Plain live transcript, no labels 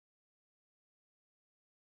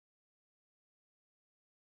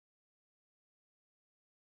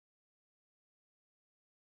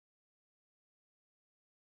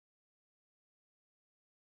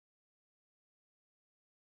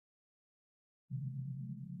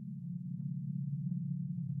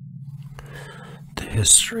The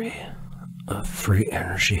history of free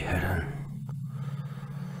energy hidden.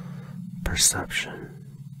 Perception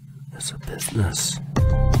is a business.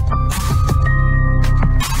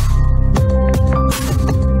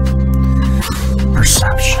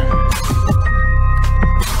 Perception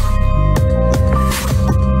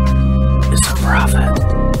is a profit.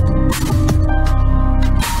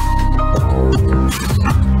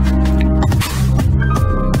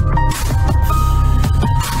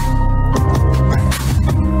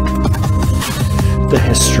 The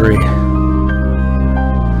history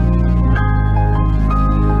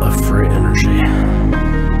of free energy.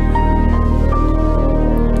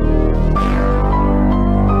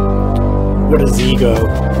 What is ego?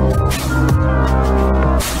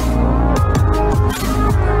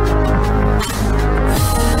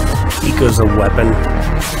 Ego's a weapon.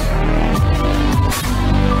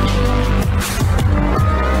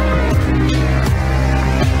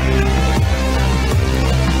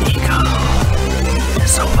 Ego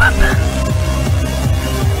is a weapon.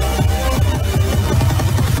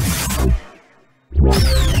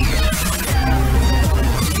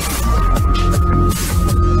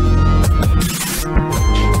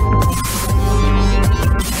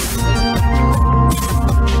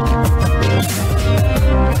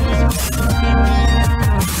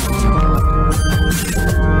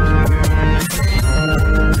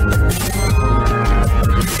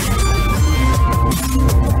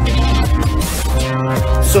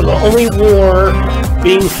 So the only war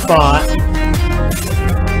being fought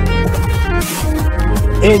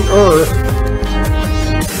in Earth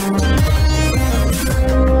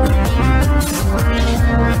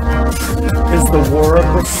is the war of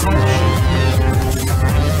perception.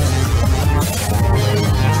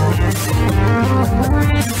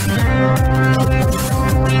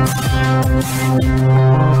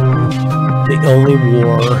 The only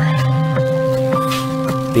war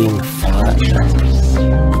being fought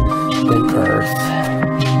in Earth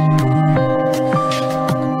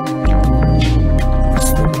is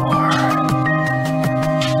the war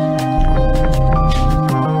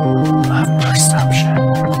of perception.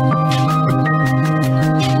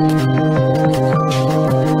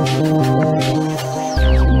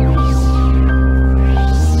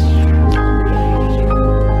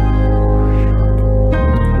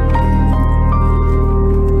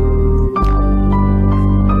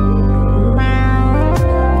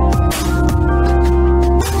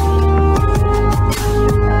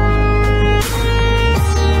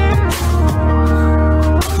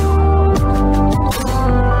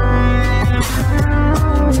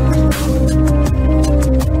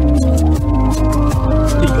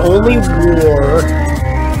 Only war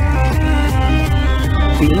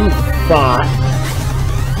being fought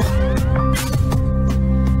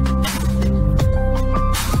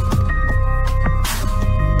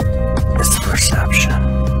Is perception.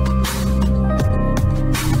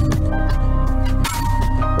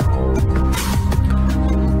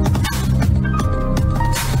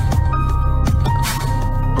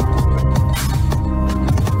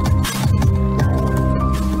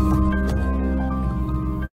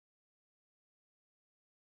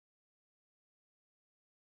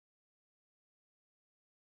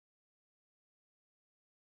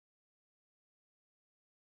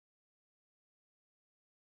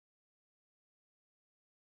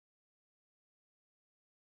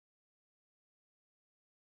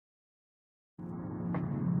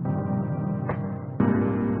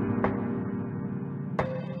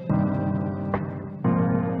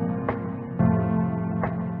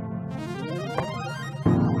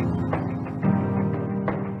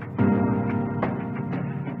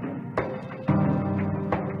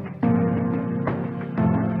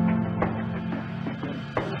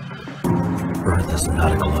 Earth is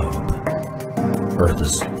not a globe. Earth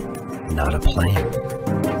is not a plane.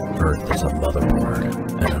 Earth is a motherboard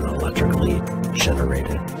and an electrically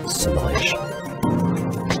generated simulation.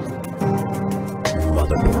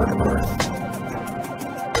 Motherboard Earth.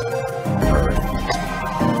 Earth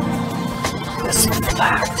is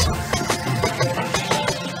flat.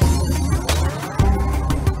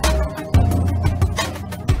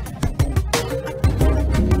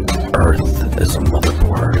 Earth is a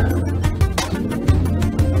motherboard.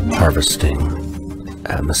 Harvesting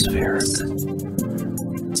atmospheric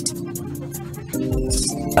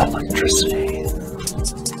electricity.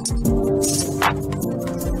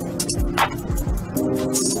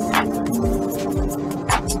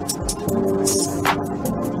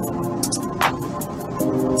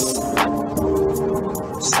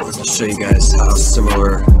 Just wanted to show you guys how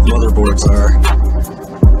similar motherboards are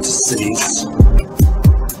to cities.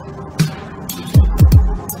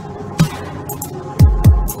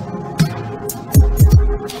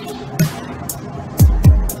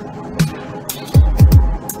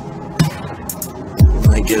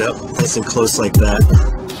 nice and close like that.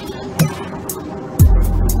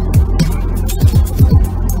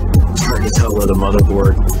 It's hard to tell where the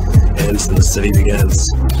motherboard ends and the city begins.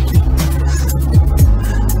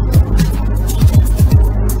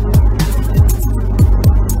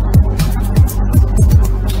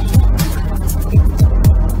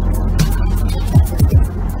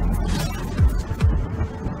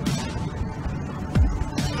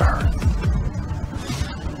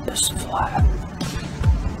 Is flat.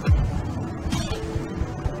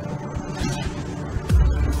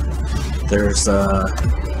 There's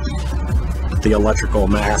the electrical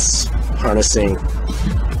mass harnessing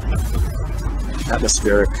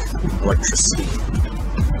atmospheric electricity.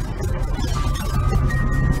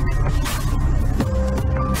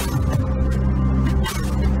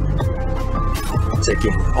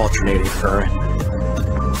 Taking alternating current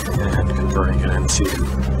and converting it into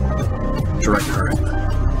direct current.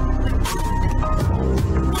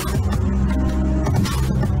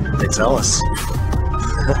 They tell us.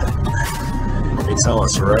 They tell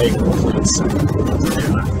us right.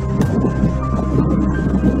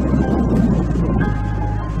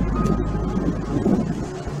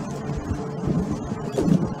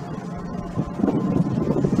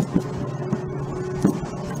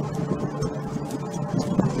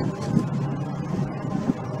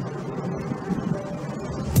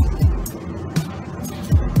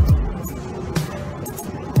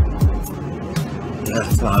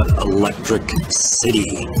 Electric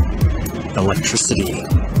City. Electricity.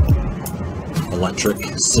 Electric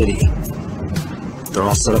City. They're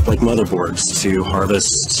all set up like motherboards to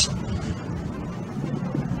harvest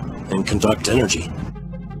and conduct energy.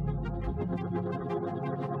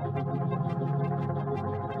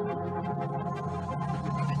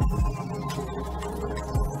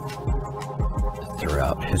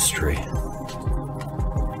 Throughout history,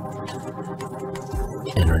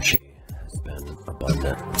 energy has been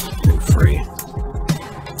abundant and free.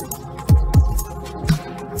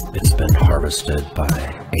 It's been harvested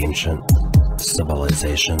by ancient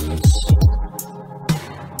civilizations.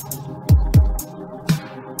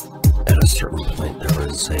 At a certain point, there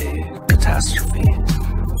was a catastrophe,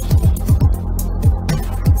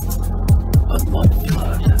 a mud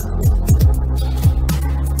flood,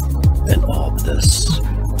 and all of this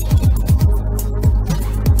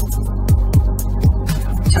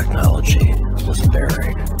technology was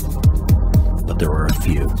buried, but there were a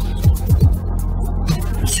few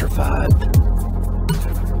who survived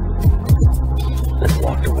and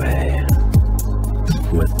walked away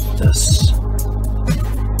with this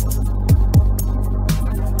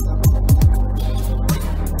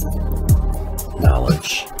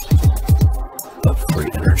knowledge of free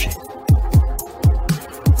energy.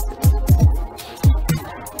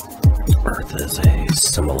 Earth is a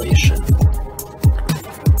simulation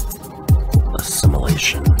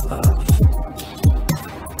of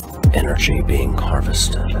energy being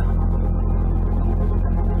harvested.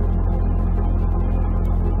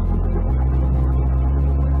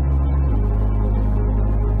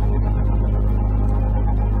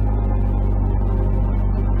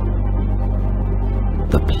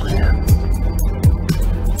 The plan.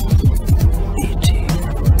 E.T.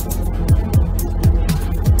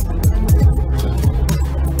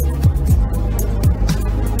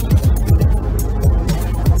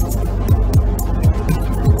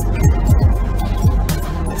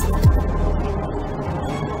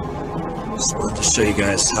 Just wanted to show you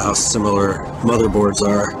guys how similar motherboards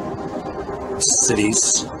are.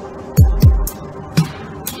 Cities.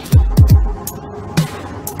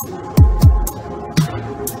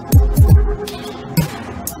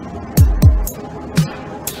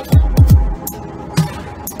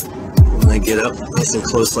 When they get up nice and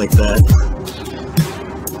close like that,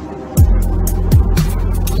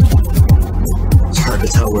 it's hard to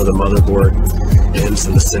tell where the motherboard ends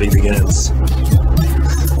and the city begins.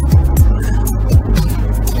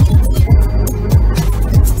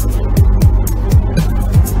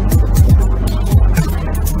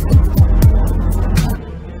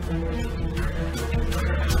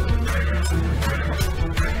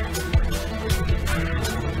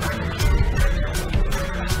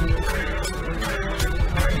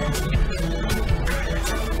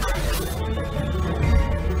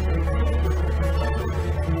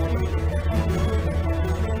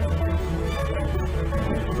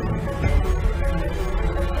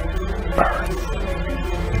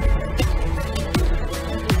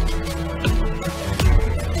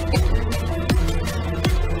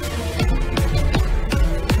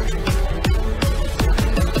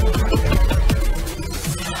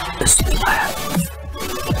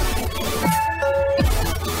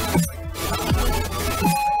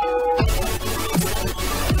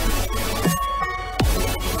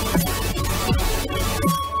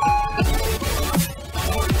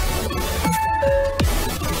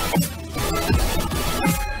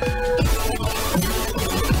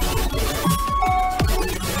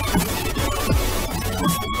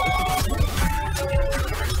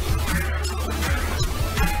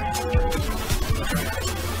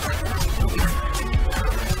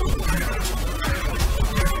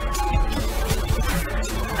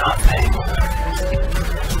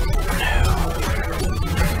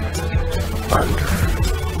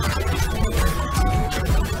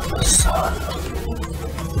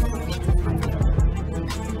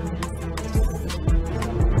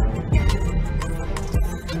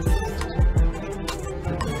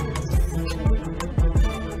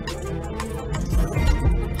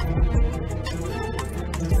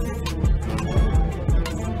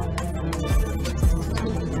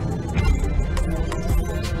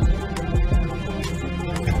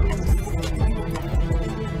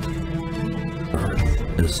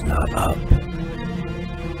 is not up.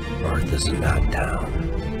 Earth is not down.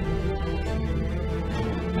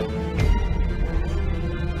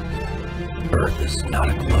 Earth is not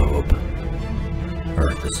a globe.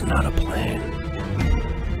 Earth is not a plane.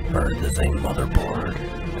 Earth is a motherboard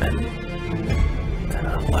and an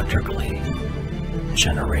electrically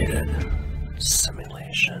generated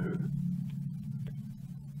simulation.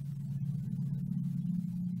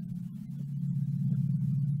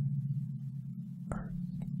 Earth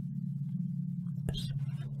is flat.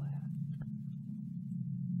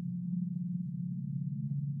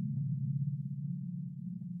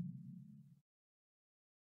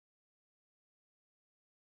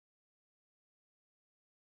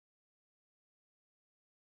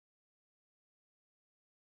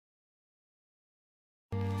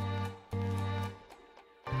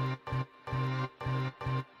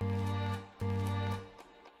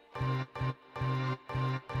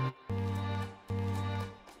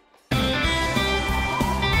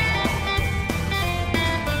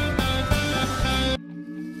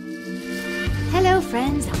 Hello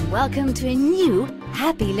friends, and welcome to a new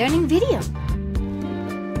Happy Learning video.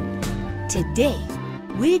 Today,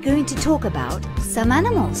 we're going to talk about some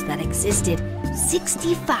animals that existed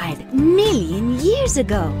 65 million years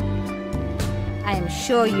ago. I am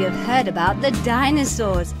sure you have heard about the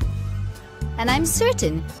dinosaurs, and I'm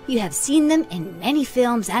certain you have seen them in many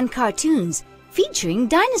films and cartoons featuring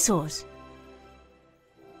dinosaurs.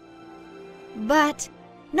 But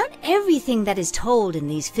not everything that is told in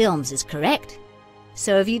these films is correct.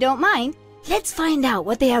 So if you don't mind, let's find out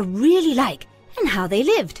what they are really like and how they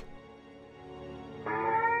lived.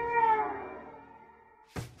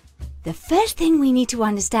 The first thing we need to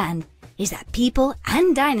understand is that people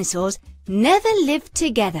and dinosaurs never lived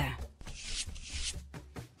together.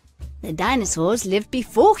 The dinosaurs lived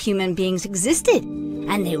before human beings existed,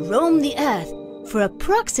 and they roamed the earth for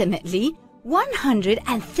approximately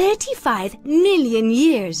 135 million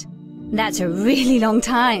years. That's a really long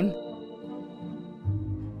time.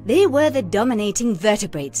 They were the dominating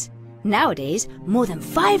vertebrates. Nowadays, more than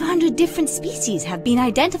 500 different species have been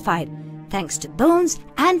identified, thanks to bones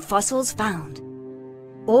and fossils found.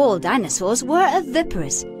 All dinosaurs were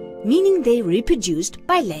oviparous, meaning they reproduced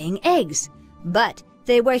by laying eggs. But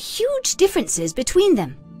there were huge differences between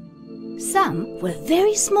them. Some were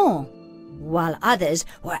very small, while others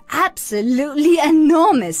were absolutely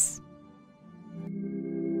enormous.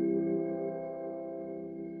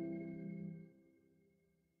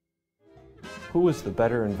 Who was the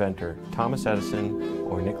better inventor, Thomas Edison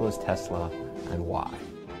or Nikola Tesla, and why?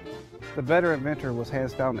 The better inventor was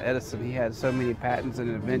hands down Edison. He had so many patents and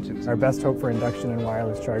inventions. Our best hope for induction and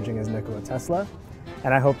wireless charging is Nikola Tesla,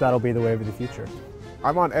 and I hope that'll be the wave of the future.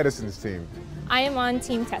 I'm on Edison's team. I am on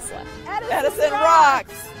Team Tesla. Edison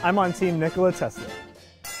rocks! I'm on Team Nikola Tesla.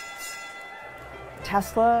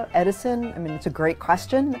 Tesla, Edison, I mean, it's a great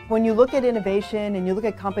question. When you look at innovation and you look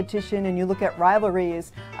at competition and you look at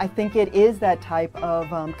rivalries, I think it is that type of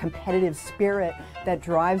competitive spirit that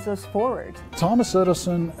drives us forward. Thomas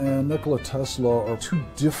Edison and Nikola Tesla are two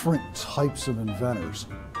different types of inventors.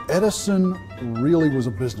 Edison really was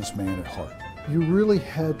a businessman at heart. You really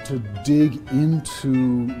had to dig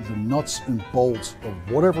into the nuts and bolts of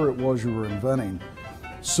whatever it was you were inventing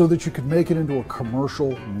so that you could make it into a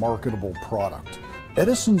commercial, marketable product.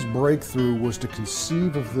 Edison's breakthrough was to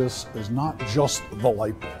conceive of this as not just the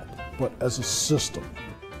light bulb, but as a system.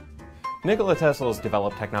 Nikola Tesla has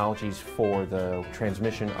developed technologies for the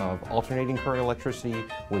transmission of alternating current electricity,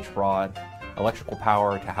 which brought electrical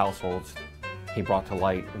power to households. He brought to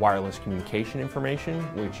light wireless communication information,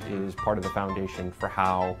 which is part of the foundation for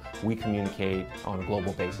how we communicate on a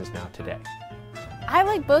global basis now today. I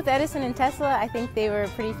like both Edison and Tesla. I think they were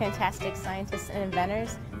pretty fantastic scientists and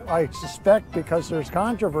inventors. I suspect because there's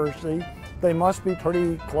controversy, they must be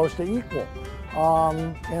pretty close to equal.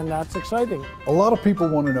 And that's exciting. A lot of people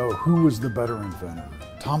want to know who was the better inventor,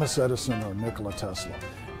 Thomas Edison or Nikola Tesla.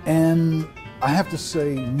 And I have to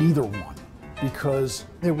say neither one, because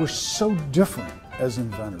they were so different as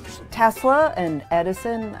inventors. Tesla and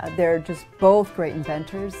Edison, they're just both great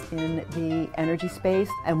inventors in the energy space,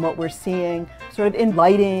 and what we're seeing sort of in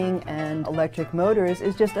lighting and electric motors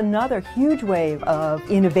is just another huge wave of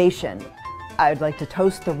innovation. I'd like to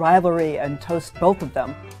toast the rivalry and toast both of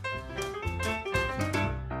them.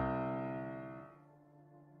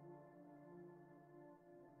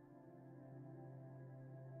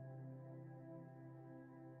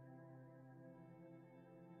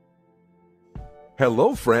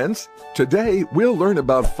 Hello, friends. Today, we'll learn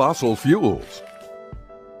about fossil fuels.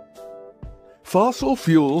 Fossil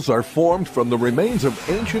fuels are formed from the remains of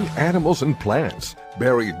ancient animals and plants,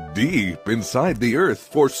 buried deep inside the earth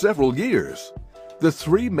for several years. The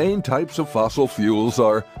three main types of fossil fuels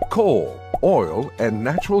are coal, oil, and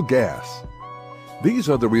natural gas. These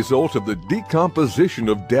are the result of the decomposition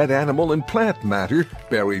of dead animal and plant matter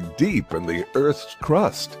buried deep in the Earth's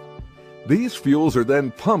crust. These fuels are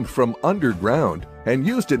then pumped from underground and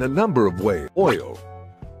used in a number of ways. Oil.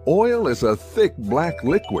 Oil is a thick black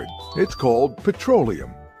liquid. It's called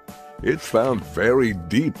petroleum. It's found very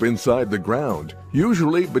deep inside the ground,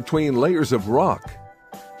 usually between layers of rock.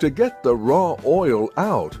 To get the raw oil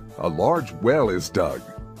out, a large well is dug.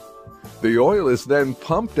 The oil is then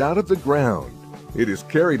pumped out of the ground. It is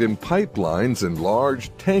carried in pipelines and large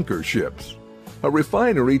tanker ships. A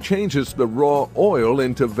refinery changes the raw oil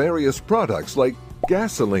into various products like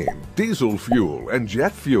gasoline, diesel fuel, and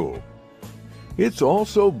jet fuel. It's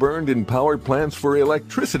also burned in power plants for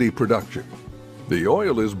electricity production. The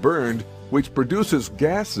oil is burned, which produces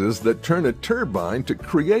gases that turn a turbine to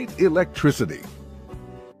create electricity.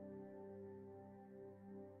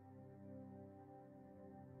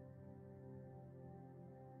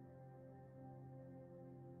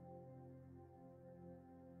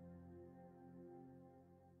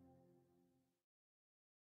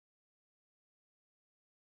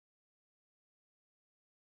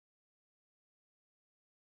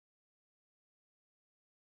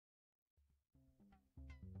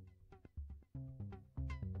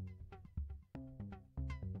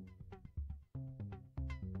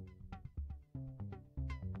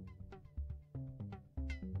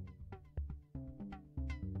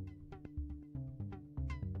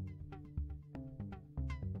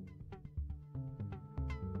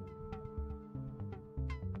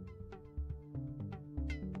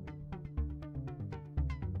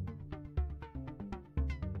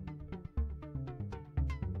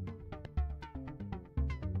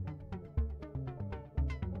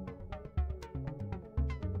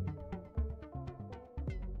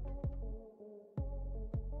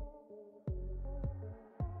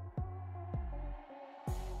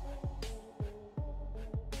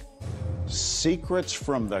 Secrets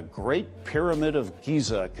from the Great Pyramid of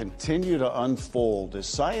Giza continue to unfold as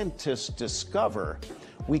scientists discover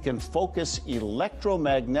we can focus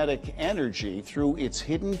electromagnetic energy through its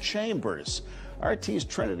hidden chambers. RT's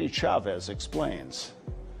Trinity Chavez explains.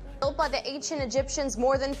 Built by the ancient Egyptians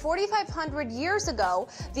more than 4,500 years ago,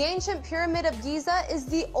 the ancient Pyramid of Giza is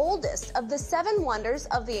the oldest of the 7 wonders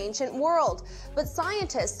of the ancient world. But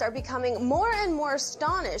scientists are becoming more and more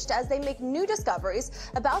astonished as they make new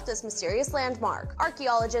discoveries about this mysterious landmark.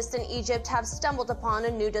 Archaeologists in Egypt have stumbled upon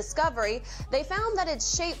a new discovery. They found that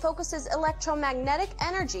its shape focuses electromagnetic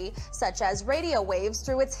energy, such as radio waves,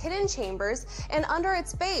 through its hidden chambers and under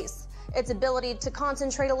its base. Its ability to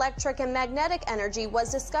concentrate electric and magnetic energy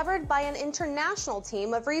was discovered by an international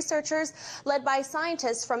team of researchers led by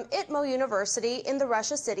scientists from ITMO University in the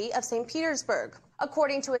Russia city of St. Petersburg.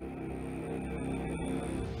 According to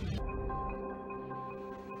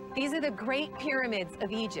These are the Great Pyramids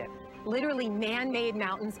of Egypt, literally man-made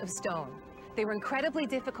mountains of stone. They were incredibly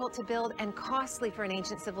difficult to build and costly for an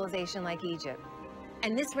ancient civilization like Egypt.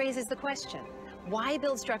 And this raises the question, why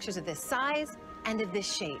build structures of this size and of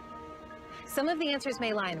this shape? Some of the answers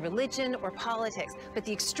may lie in religion or politics, but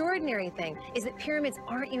the extraordinary thing is that pyramids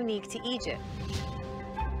aren't unique to Egypt.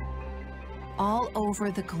 All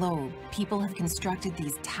over the globe, people have constructed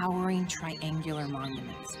these towering triangular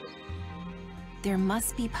monuments. There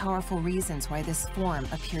must be powerful reasons why this form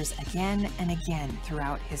appears again and again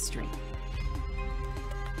throughout history.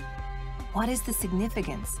 What is the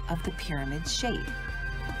significance of the pyramid's shape?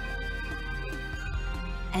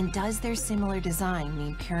 And does their similar design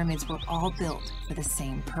mean pyramids were all built for the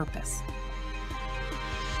same purpose?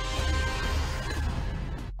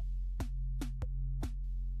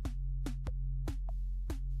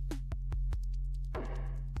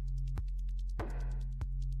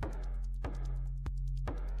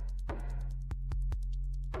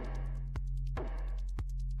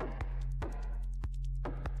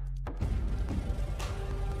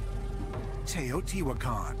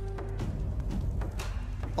 Teotihuacan.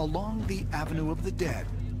 Along the Avenue of the Dead,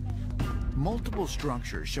 multiple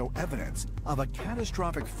structures show evidence of a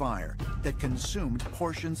catastrophic fire that consumed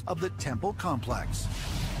portions of the temple complex.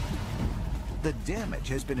 The damage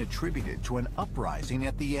has been attributed to an uprising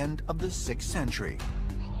at the end of the 6th century,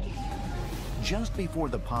 just before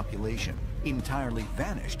the population entirely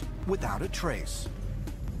vanished without a trace.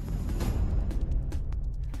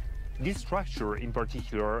 This structure in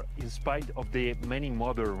particular, in spite of the many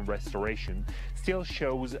modern restoration, still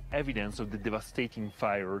shows evidence of the devastating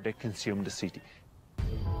fire that consumed the city.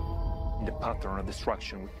 in the pattern of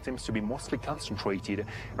destruction, which seems to be mostly concentrated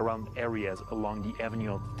around areas along the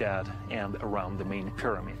Avenue of the Dead and around the main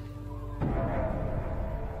pyramid.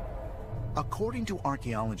 According to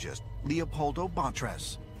archaeologist Leopoldo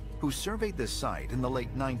Batres, who surveyed the site in the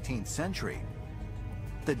late 19th century,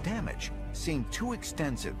 the damage seemed too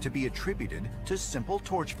extensive to be attributed to simple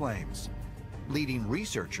torch flames, leading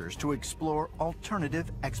researchers to explore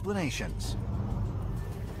alternative explanations.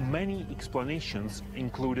 Many explanations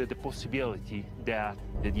included the possibility that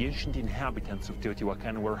the ancient inhabitants of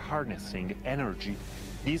Teotihuacan were harnessing energy.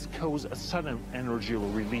 This caused a sudden energy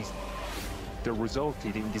release that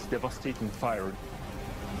resulted in this devastating fire.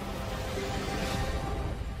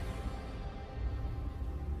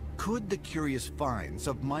 Could the curious finds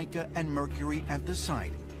of mica and mercury at the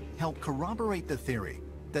site help corroborate the theory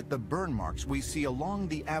that the burn marks we see along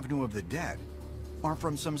the Avenue of the Dead are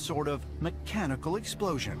from some sort of mechanical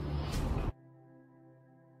explosion?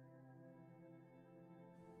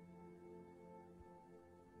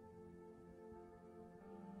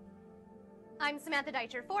 I'm Samantha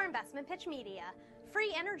Deitcher for Investment Pitch Media.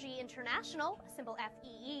 Free Energy International, symbol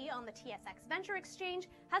FEE on the TSX Venture Exchange,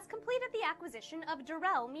 has completed the acquisition of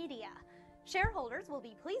Durrell Media. Shareholders will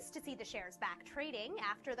be pleased to see the shares back trading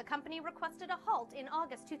after the company requested a halt in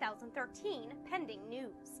August 2013, pending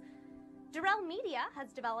news. Durrell Media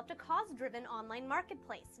has developed a cause-driven online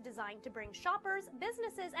marketplace designed to bring shoppers,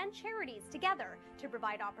 businesses, and charities together to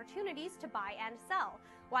provide opportunities to buy and sell,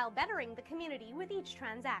 while bettering the community with each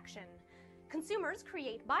transaction. Consumers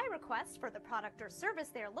create buy requests for the product or service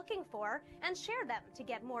they're looking for and share them to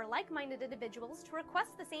get more like-minded individuals to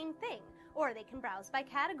request the same thing, or they can browse by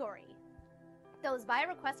category. Those buy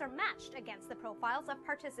requests are matched against the profiles of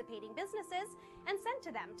participating businesses and sent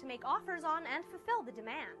to them to make offers on and fulfill the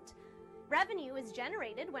demand. Revenue is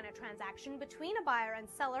generated when a transaction between a buyer and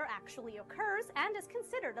seller actually occurs and is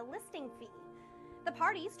considered a listing fee. The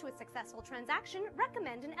parties to a successful transaction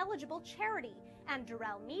recommend an eligible charity, and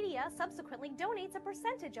Durrell Media subsequently donates a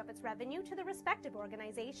percentage of its revenue to the respective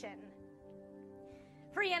organization.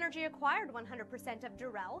 Free Energy acquired 100% of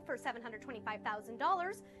Durrell for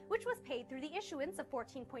 $725,000, which was paid through the issuance of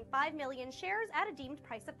 14.5 million shares at a deemed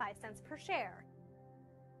price of 5 cents per share.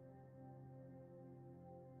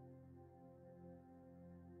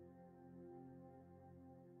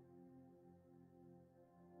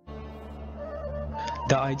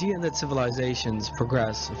 The idea that civilizations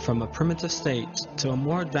progress from a primitive state to a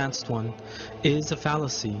more advanced one is a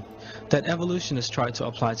fallacy that evolutionists try to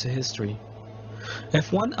apply to history.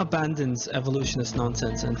 If one abandons evolutionist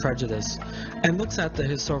nonsense and prejudice and looks at the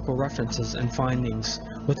historical references and findings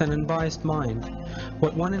with an unbiased mind,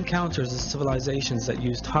 what one encounters is civilizations that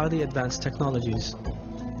used highly advanced technologies.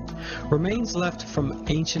 Remains left from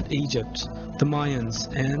ancient Egypt, the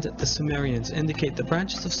Mayans, and the Sumerians indicate that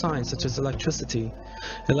branches of science such as electricity,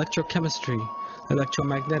 electrochemistry,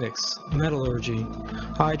 electromagnetics, metallurgy,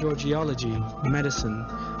 hydrogeology, medicine,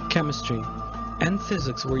 chemistry, and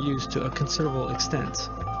physics were used to a considerable extent.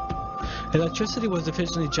 Electricity was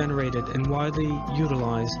efficiently generated and widely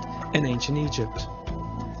utilized in ancient Egypt.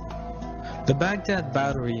 The Baghdad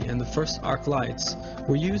battery and the first arc lights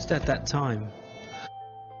were used at that time.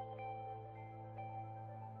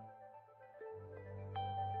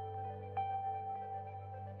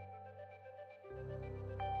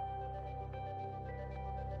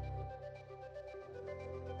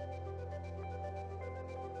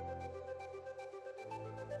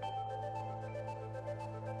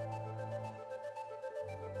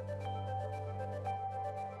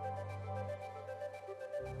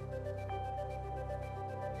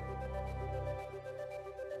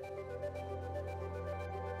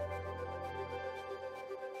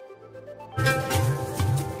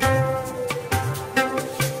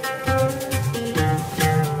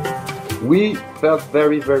 We felt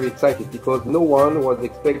very excited because no one was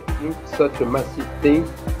expecting such a massive thing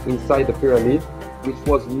inside the pyramid, which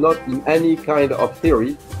was not in any kind of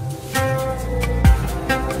theory.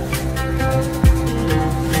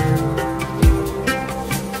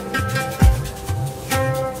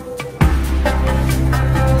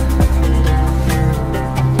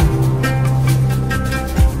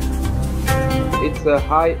 It's a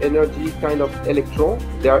high energy kind of electron.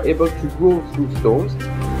 They are able to go through stones.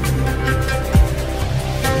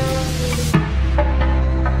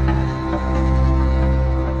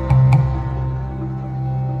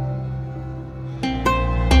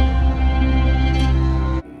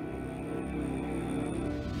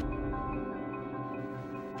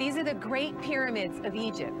 These are the Great Pyramids of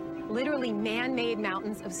Egypt, literally man-made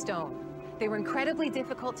mountains of stone. They were incredibly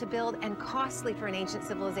difficult to build and costly for an ancient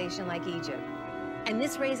civilization like Egypt. And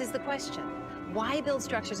this raises the question, why build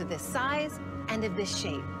structures of this size and of this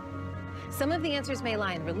shape? Some of the answers may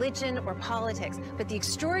lie in religion or politics, but the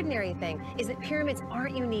extraordinary thing is that pyramids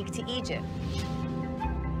aren't unique to Egypt.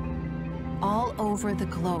 All over the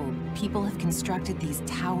globe, people have constructed these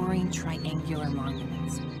towering triangular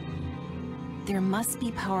monuments. There must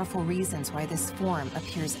be powerful reasons why this form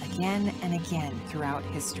appears again and again throughout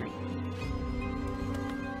history.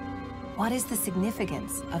 What is the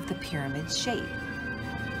significance of the pyramid's shape?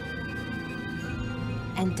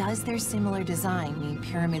 And does their similar design mean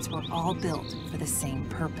pyramids were all built for the same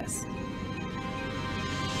purpose?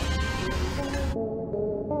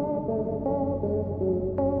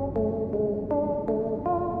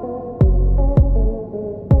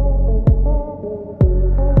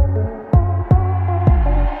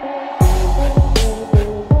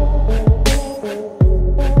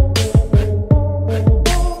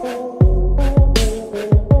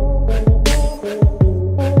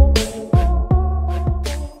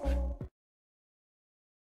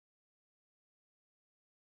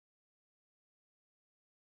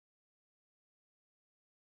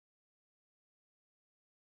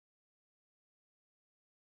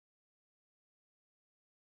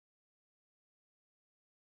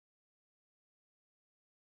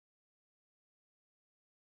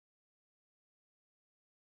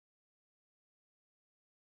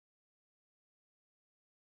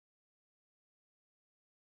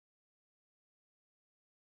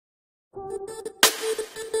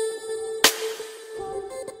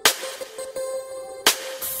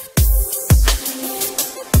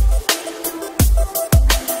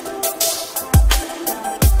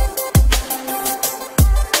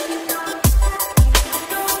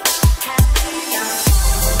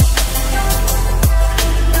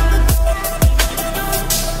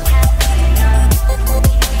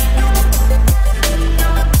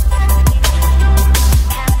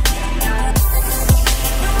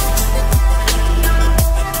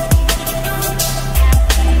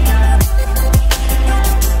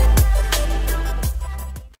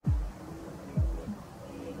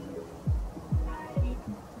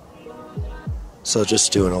 So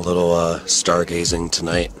just doing a little stargazing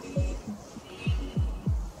tonight.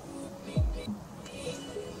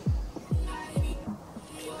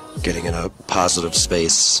 Getting in a positive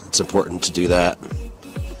space. It's important to do that.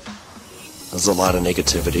 There's a lot of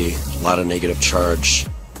negativity, a lot of negative charge.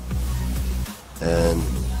 And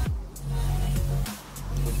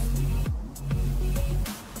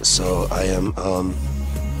so I am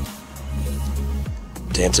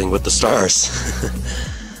dancing with the stars.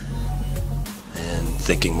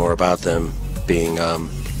 Thinking more about them being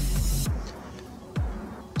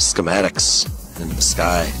schematics in the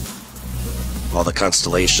sky. All the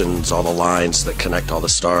constellations, all the lines that connect all the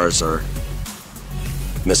stars are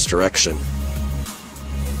misdirection.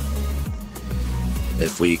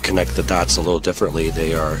 If we connect the dots a little differently,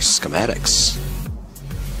 they are schematics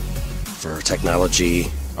for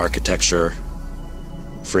technology, architecture,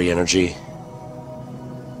 free energy.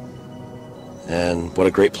 And what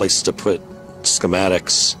a great place to put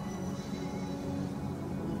schematics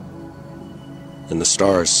in the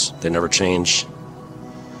stars. They never change.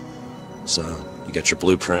 So you got your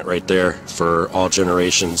blueprint right there for all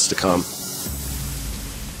generations to come.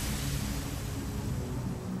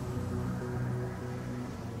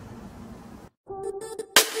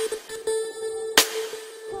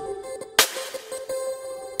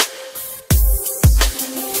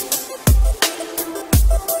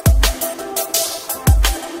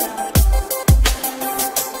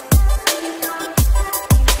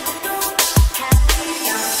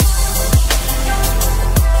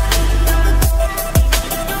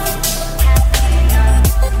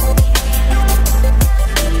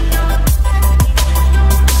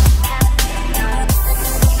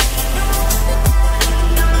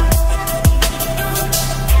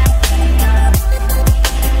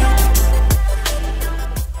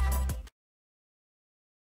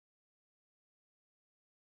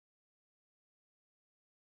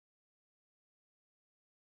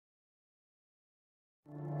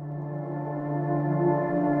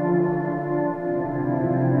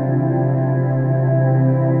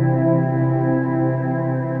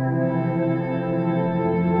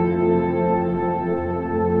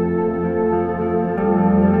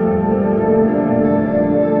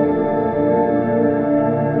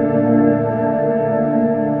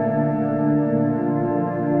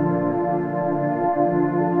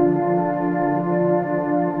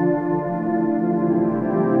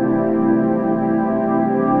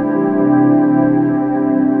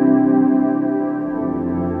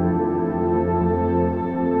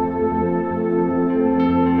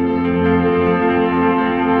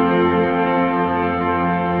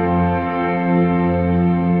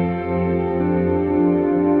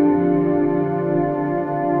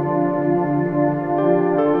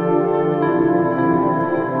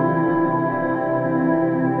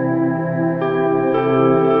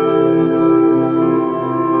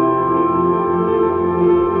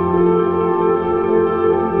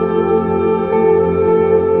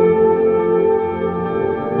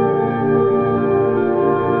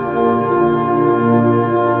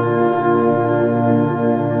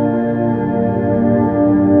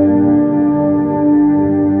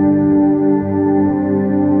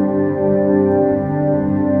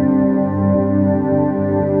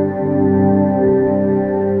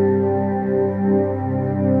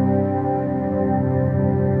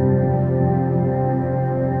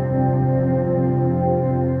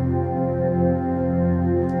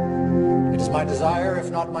 my desire,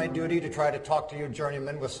 if not my duty, to try to talk to you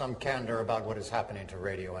journeymen with some candor about what is happening to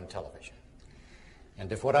radio and television.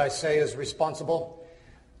 And if what I say is responsible,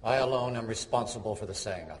 I alone am responsible for the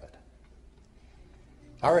saying of it.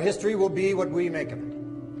 Our history will be what we make of it.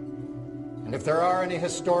 And if there are any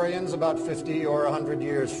historians about 50 or 100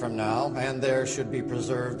 years from now, and there should be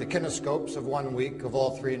preserved the kinescopes of 1 week of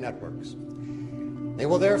all 3 networks, they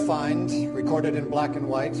will there find, recorded in black and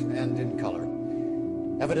white and in color,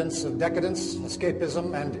 evidence of decadence,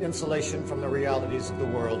 escapism, and insulation from the realities of the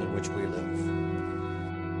world in which we live.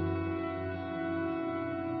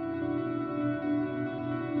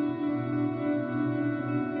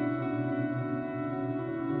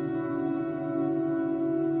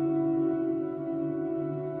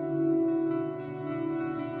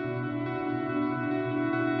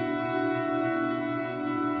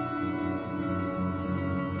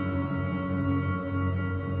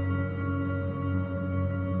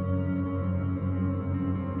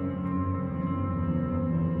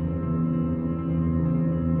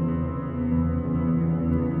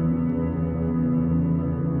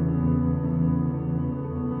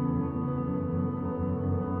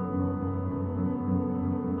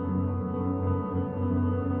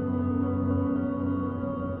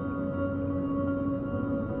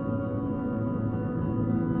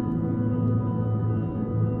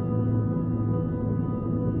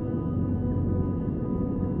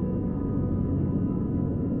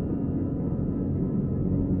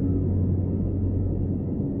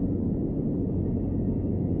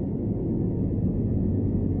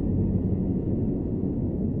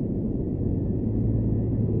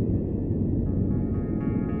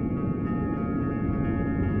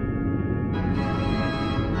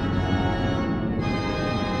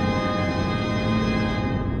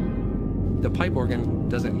 The pipe organ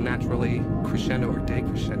doesn't naturally crescendo or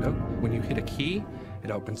decrescendo. When you hit a key,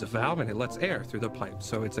 it opens a valve and it lets air through the pipe,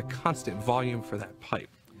 so it's a constant volume for that pipe.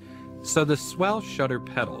 So the swell shutter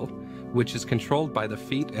pedal, which is controlled by the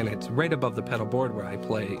feet, and it's right above the pedal board where I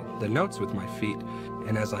play the notes with my feet,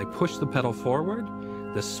 and as I push the pedal forward,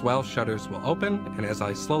 the swell shutters will open, and as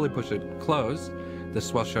I slowly push it closed, the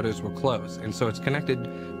swell shutters will close. And so it's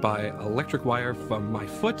connected by electric wire from my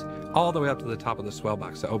foot all the way up to the top of the swell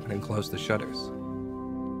box to open and close the shutters.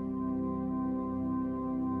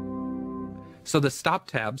 So the stop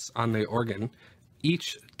tabs on the organ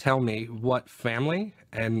each tell me what family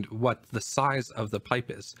and what the size of the pipe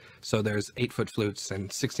is. So there's 8-foot flutes and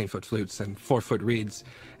 16-foot flutes and 4-foot reeds.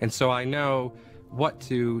 And so I know what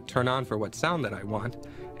to turn on for what sound that I want.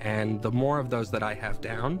 And the more of those that I have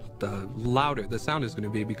down, the louder the sound is going to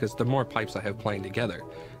be, because the more pipes I have playing together.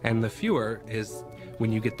 And the fewer is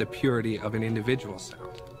when you get the purity of an individual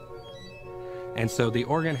sound. And so the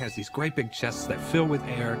organ has these great big chests that fill with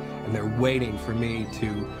air, and they're waiting for me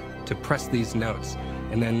to press these notes.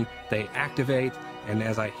 And then they activate, and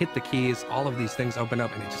as I hit the keys, all of these things open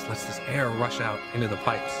up, and it just lets this air rush out into the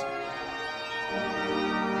pipes.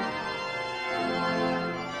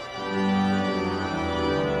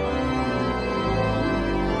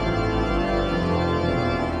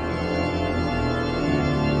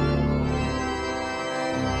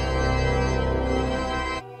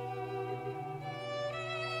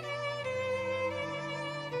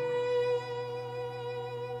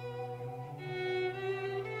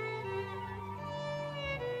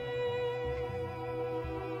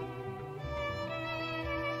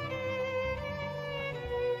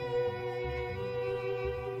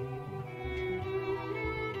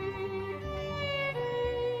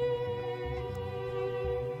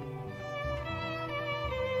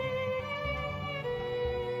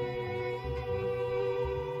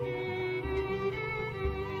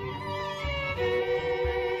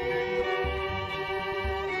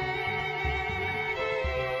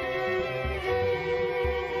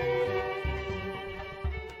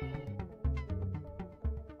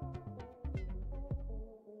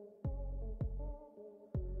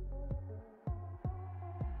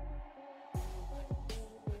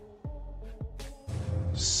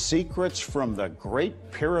 Secrets from the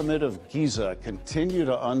Great Pyramid of Giza continue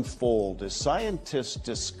to unfold as scientists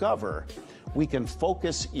discover we can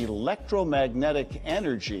focus electromagnetic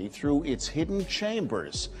energy through its hidden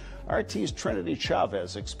chambers. RT's Trinity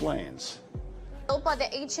Chavez explains. Built by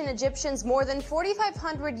the ancient Egyptians more than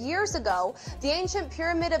 4,500 years ago, the ancient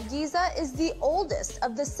Pyramid of Giza is the oldest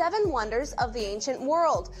of the 7 wonders of the ancient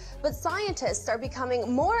world. But scientists are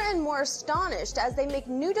becoming more and more astonished as they make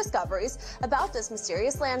new discoveries about this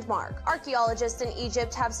mysterious landmark. Archaeologists in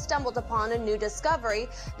Egypt have stumbled upon a new discovery.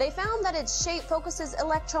 They found that its shape focuses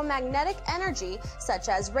electromagnetic energy, such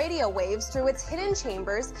as radio waves, through its hidden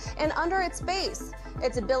chambers and under its base.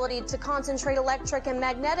 Its ability to concentrate electric and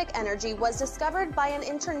magnetic energy was discovered by an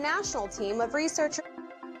international team of researchers.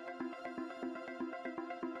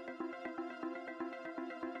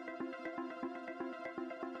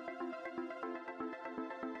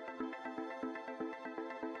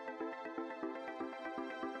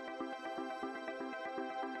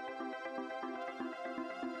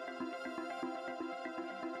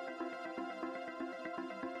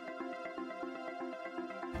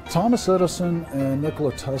 Thomas Edison and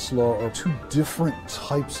Nikola Tesla are two different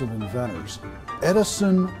types of inventors.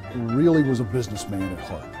 Edison really was a businessman at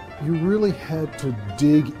heart. You really had to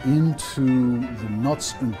dig into the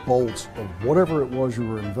nuts and bolts of whatever it was you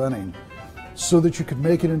were inventing so that you could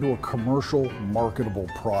make it into a commercial, marketable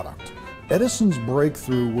product. Edison's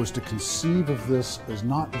breakthrough was to conceive of this as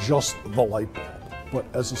not just the light bulb, but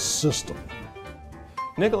as a system.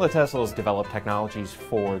 Nikola Tesla has developed technologies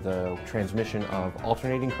for the transmission of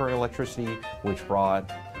alternating current electricity, which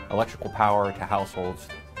brought electrical power to households.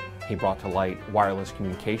 He brought to light wireless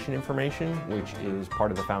communication information, which is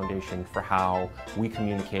part of the foundation for how we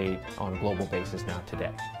communicate on a global basis now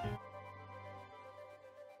today.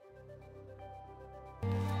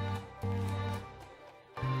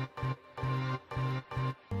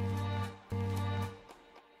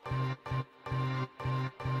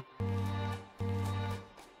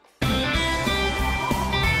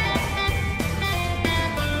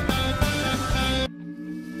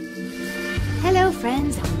 Hello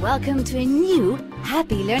friends, and welcome to a new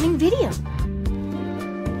Happy Learning video.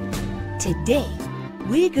 Today,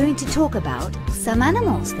 we're going to talk about some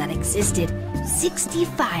animals that existed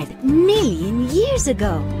 65 million years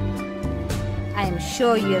ago. I am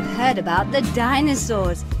sure you have heard about the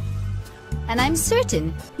dinosaurs, and I'm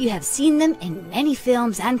certain you have seen them in many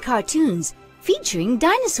films and cartoons featuring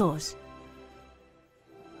dinosaurs.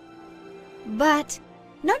 But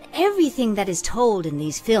not everything that is told in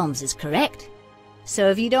these films is correct.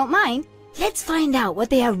 So if you don't mind, let's find out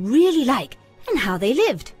what they are really like and how they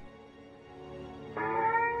lived.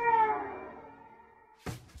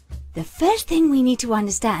 The first thing we need to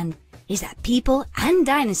understand is that people and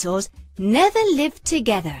dinosaurs never lived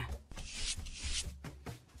together.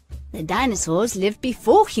 The dinosaurs lived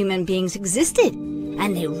before human beings existed,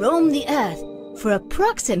 and they roamed the earth for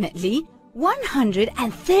approximately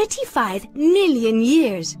 135 million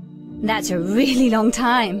years. That's a really long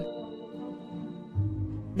time.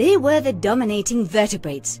 They were the dominating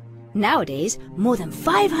vertebrates. Nowadays, more than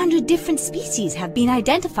 500 different species have been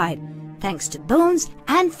identified, thanks to bones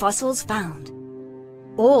and fossils found.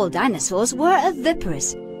 All dinosaurs were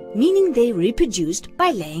oviparous, meaning they reproduced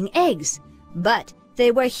by laying eggs. But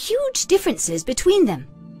there were huge differences between them.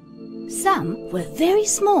 Some were very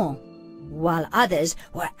small, while others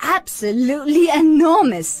were absolutely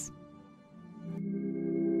enormous.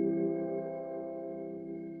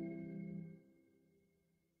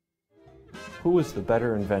 Who was the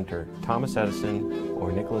better inventor, Thomas Edison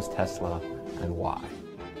or Nikola Tesla, and why?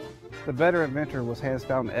 The better inventor was hands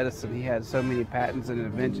down Edison. He had so many patents and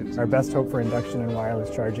inventions. Our best hope for induction and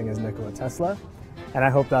wireless charging is Nikola Tesla, and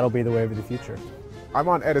I hope that'll be the wave of the future. I'm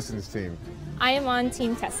on Edison's team. I am on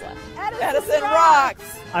Team Tesla. Edison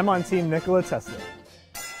rocks! I'm on Team Nikola Tesla.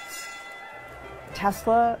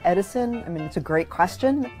 Tesla, Edison, I mean, it's a great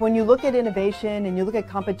question. When you look at innovation and you look at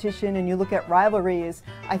competition and you look at rivalries,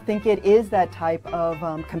 I think it is that type of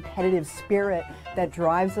competitive spirit that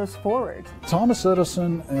drives us forward. Thomas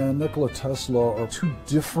Edison and Nikola Tesla are two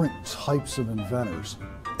different types of inventors.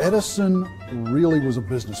 Edison really was a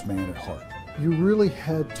businessman at heart. You really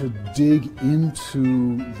had to dig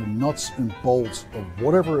into the nuts and bolts of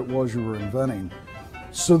whatever it was you were inventing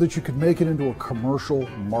so that you could make it into a commercial,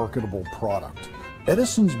 marketable product.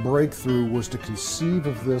 Edison's breakthrough was to conceive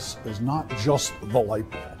of this as not just the light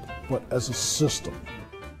bulb, but as a system.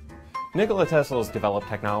 Nikola Tesla has developed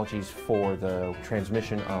technologies for the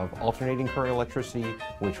transmission of alternating current electricity,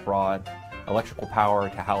 which brought electrical power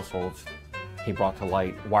to households. He brought to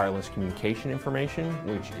light wireless communication information,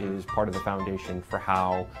 which is part of the foundation for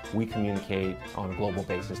how we communicate on a global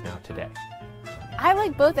basis now today. I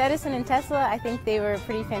like both Edison and Tesla. I think they were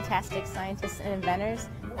pretty fantastic scientists and inventors.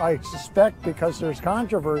 I suspect because there's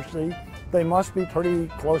controversy, they must be pretty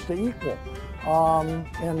close to equal.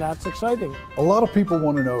 and that's exciting. A lot of people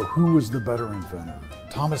want to know who was the better inventor,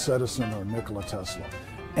 Thomas Edison or Nikola Tesla.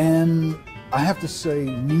 And I have to say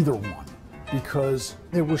neither one, because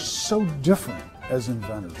they were so different as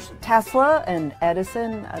inventors. Tesla and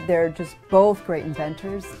Edison, they're just both great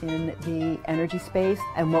inventors in the energy space.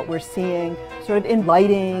 And what we're seeing sort of in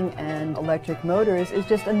lighting and electric motors is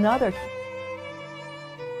just another.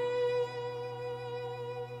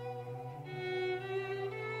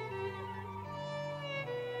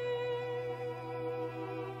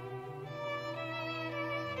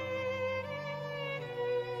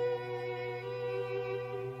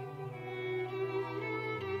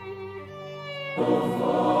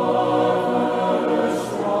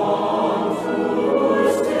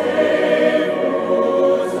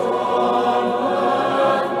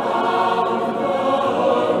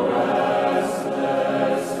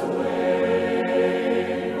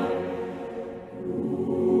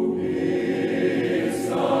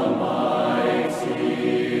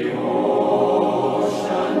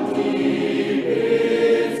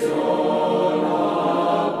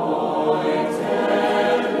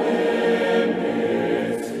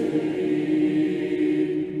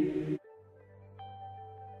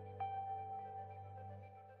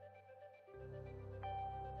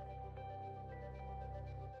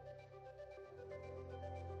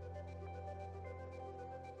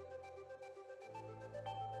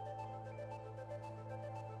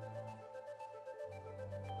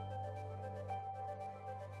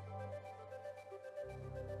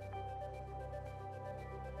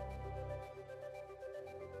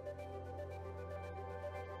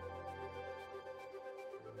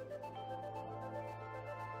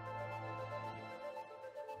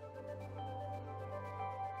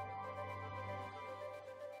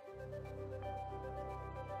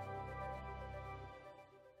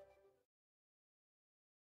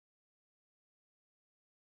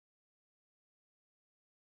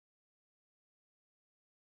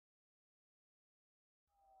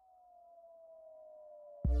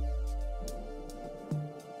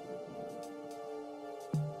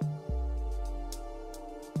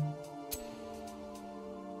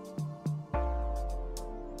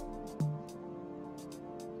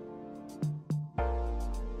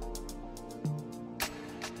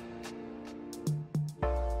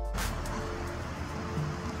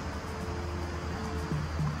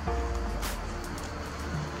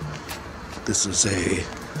 This is a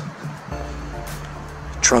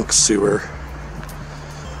trunk sewer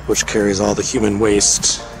which carries all the human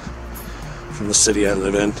waste from the city I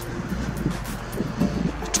live in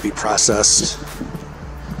to be processed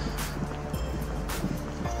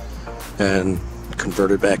and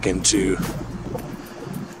converted back into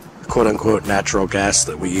quote-unquote natural gas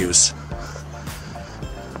that we use.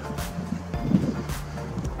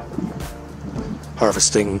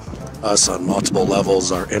 Harvesting us on multiple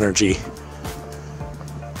levels, our energy,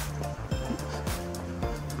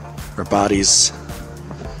 our bodies,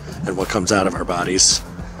 and what comes out of our bodies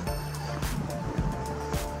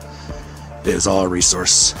is all a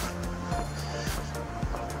resource.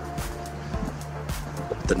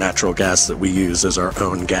 The natural gas that we use is our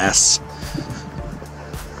own gas.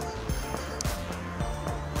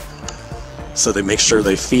 So they make sure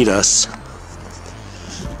they feed us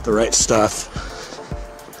the right stuff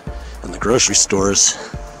in the grocery stores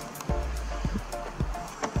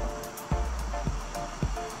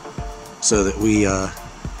so that we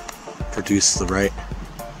produce the right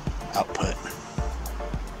output.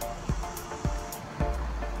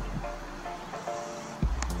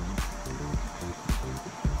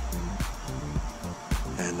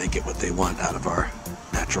 And they get what they want out of our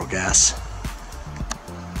natural gas.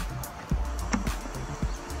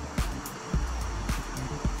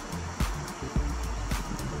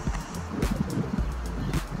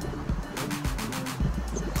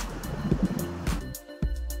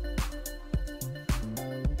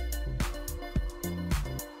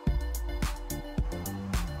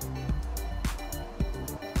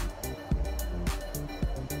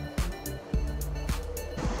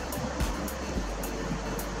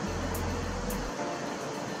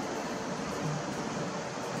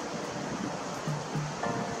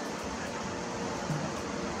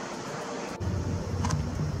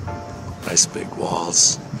 Nice big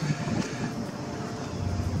walls.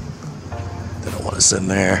 They don't want us in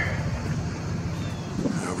there.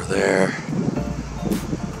 Over there.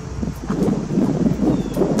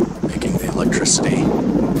 Making the electricity.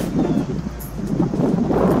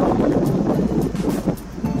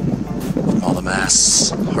 All the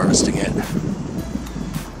masts harvesting it.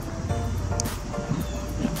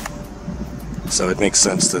 So it makes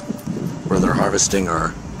sense that where they're harvesting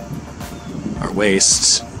our our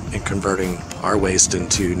waste and converting our waste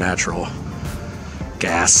into natural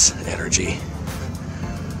gas energy,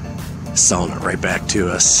 selling it right back to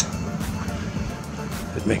us.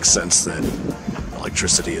 It makes sense that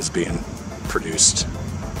electricity is being produced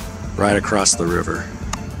right across the river.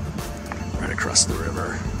 Right across the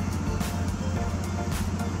river.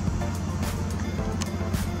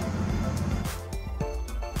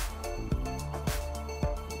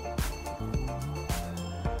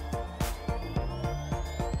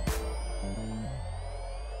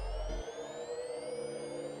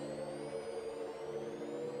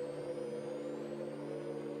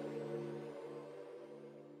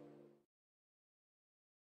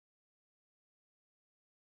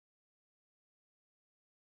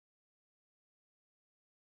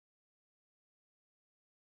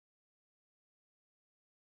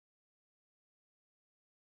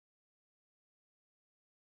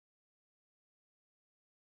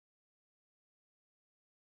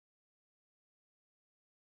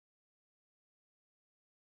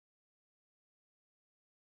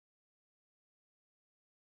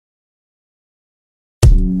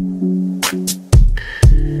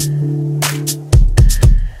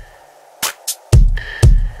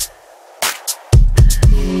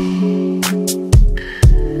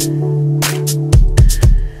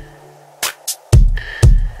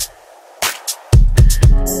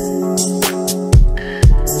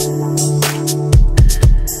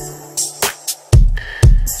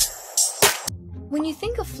 When you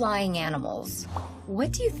think of flying animals,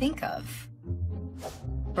 what do you think of?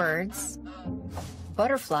 Birds,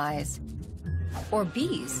 butterflies, or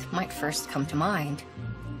bees might first come to mind.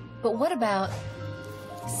 But what about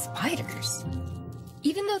spiders?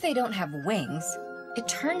 Even though they don't have wings, it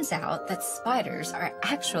turns out that spiders are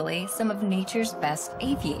actually some of nature's best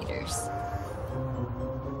aviators.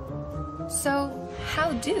 So,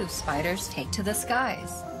 how do spiders take to the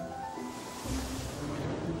skies?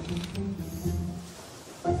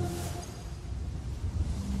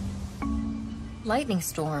 Lightning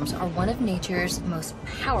storms are one of nature's most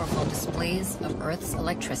powerful displays of Earth's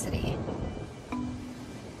electricity.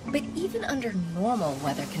 But even under normal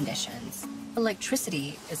weather conditions,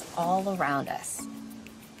 electricity is all around us.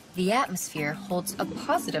 The atmosphere holds a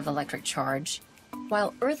positive electric charge,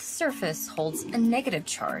 while Earth's surface holds a negative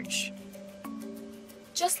charge.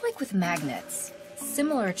 Just like with magnets,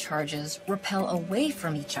 similar charges repel away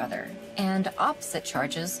from each other, and opposite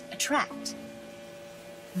charges attract.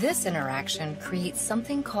 This interaction creates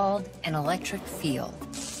something called an electric field.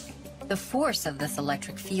 The force of this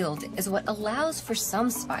electric field is what allows for some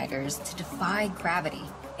spiders to defy gravity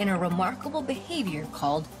in a remarkable behavior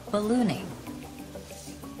called ballooning.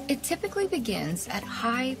 It typically begins at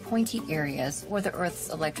high, pointy areas where the Earth's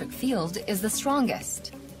electric field is the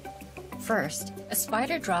strongest. First, a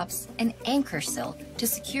spider drops an anchor silk to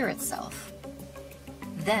secure itself.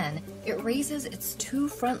 Then, it raises its two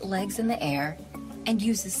front legs in the air and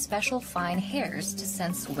uses special fine hairs to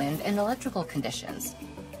sense wind and electrical conditions,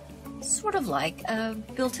 sort of like a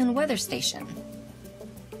built-in weather station.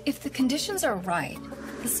 If the conditions are right,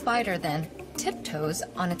 the spider then tiptoes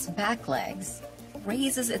on its back legs,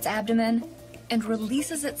 raises its abdomen, and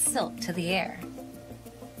releases its silk to the air.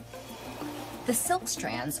 The silk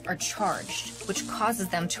strands are charged, which causes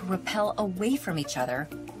them to repel away from each other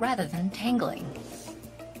rather than tangling.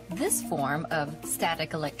 This form of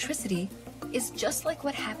static electricity is just like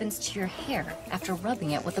what happens to your hair after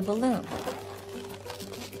rubbing it with a balloon.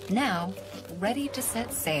 Now, ready to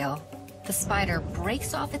set sail, the spider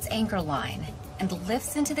breaks off its anchor line and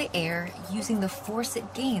lifts into the air using the force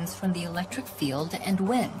it gains from the electric field and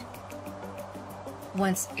wind.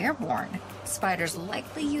 Once airborne, spiders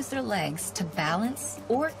likely use their legs to balance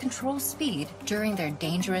or control speed during their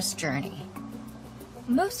dangerous journey.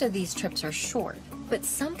 Most of these trips are short, but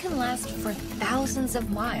some can last for thousands of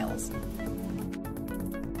miles.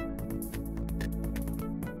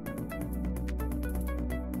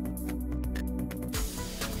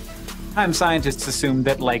 Time scientists assume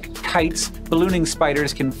that, like kites, ballooning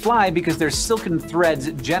spiders can fly because their silken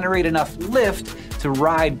threads generate enough lift to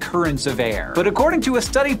ride currents of air. But according to a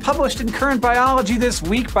study published in Current Biology this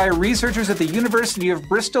week by researchers at the University of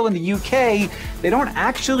Bristol in the UK, they don't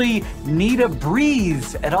actually need a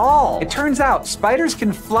breeze at all. It turns out spiders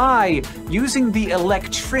can fly using the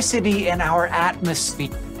electricity in our atmosphere.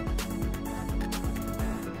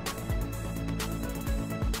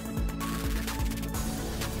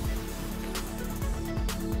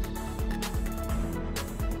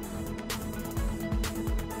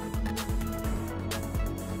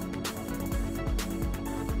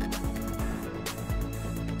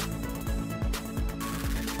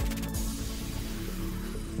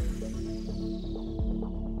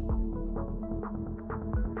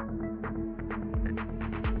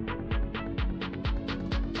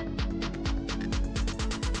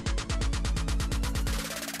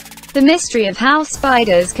 The mystery of how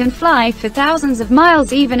spiders can fly for thousands of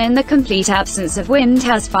miles even in the complete absence of wind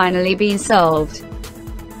has finally been solved.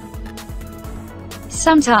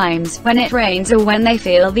 Sometimes, when it rains or when they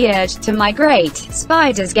feel the urge to migrate,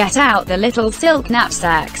 spiders get out the little silk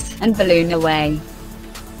knapsacks and balloon away.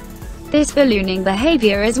 This ballooning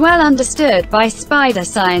behavior is well understood by spider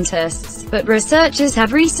scientists, but researchers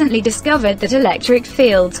have recently discovered that electric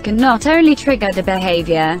fields can not only trigger the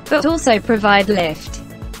behavior, but also provide lift.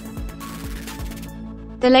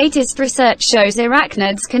 The latest research shows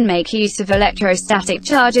arachnids can make use of electrostatic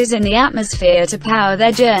charges in the atmosphere to power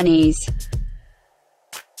their journeys.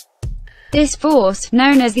 This force,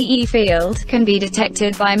 known as the E-field, can be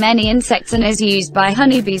detected by many insects and is used by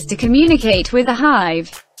honeybees to communicate with a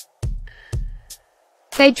hive.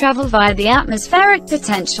 They travel via the atmospheric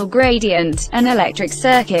potential gradient, an electric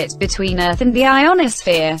circuit between Earth and the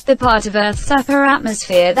ionosphere, the part of Earth's upper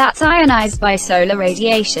atmosphere that's ionized by solar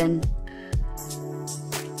radiation.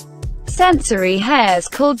 Sensory hairs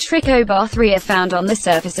called trichobothria found on the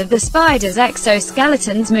surface of the spider's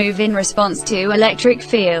exoskeletons move in response to electric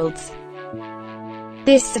fields.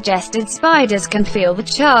 This suggested spiders can feel the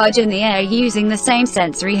charge in the air using the same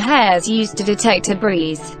sensory hairs used to detect a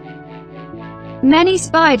breeze. Many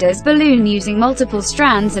spiders balloon using multiple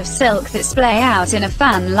strands of silk that splay out in a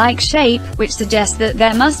fan-like shape, which suggests that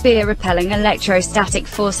there must be a repelling electrostatic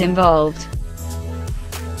force involved.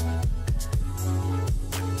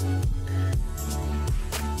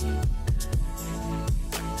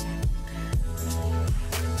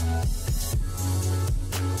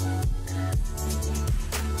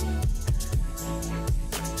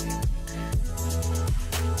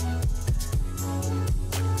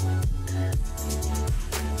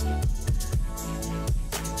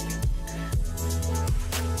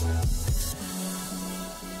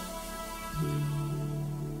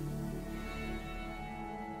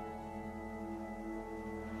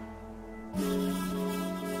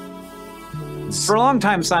 For a long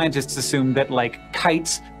time, scientists assumed that, like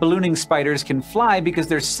kites, ballooning spiders can fly because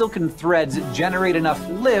their silken threads generate enough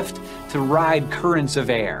lift to ride currents of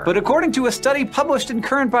air. But according to a study published in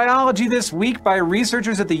Current Biology this week by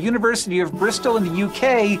researchers at the University of Bristol in the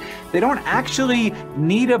UK, they don't actually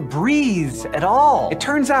need a breeze at all. It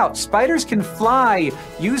turns out spiders can fly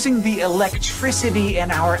using the electricity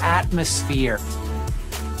in our atmosphere.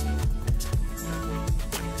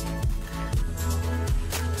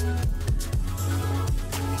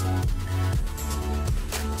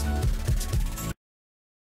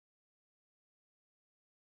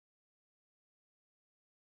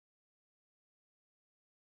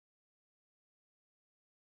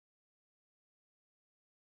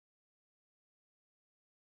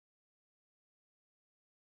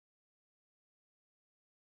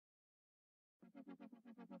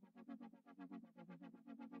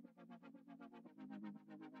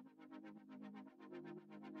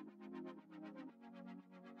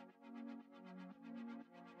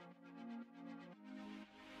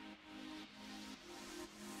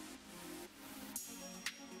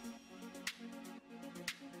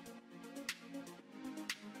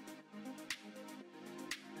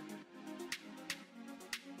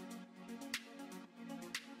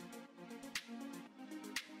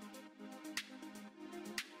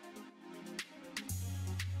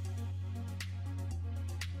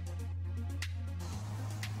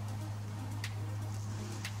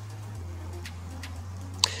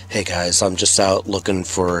 Hey guys, I'm just out looking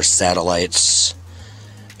for satellites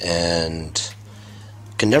and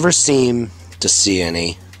can never seem to see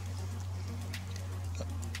any.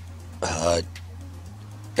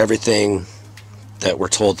 Everything that we're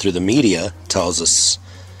told through the media tells us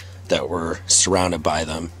that we're surrounded by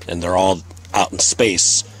them and they're all out in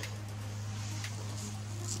space.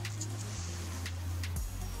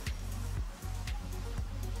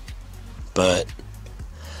 But,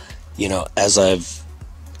 you know, as I've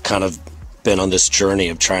kind of been on this journey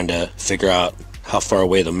of trying to figure out how far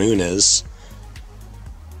away the moon is,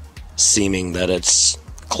 seeming that it's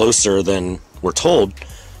closer than we're told,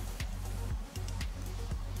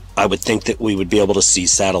 I would think that we would be able to see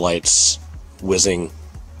satellites whizzing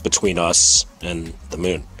between us and the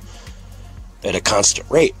moon at a constant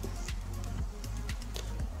rate.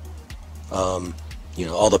 You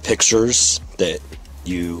know, all the pictures that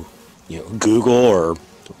you Google or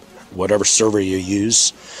whatever server you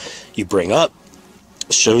use, you bring up,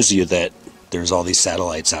 shows you that there's all these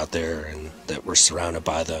satellites out there and that we're surrounded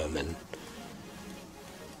by them. And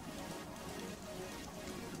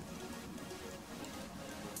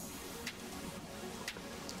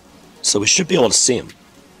so we should be able to see them.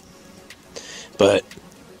 But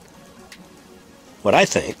what I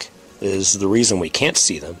think is the reason we can't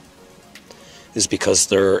see them is because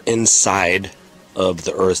they're inside of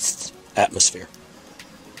the Earth's atmosphere.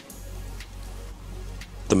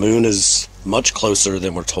 The moon is much closer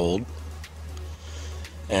than we're told,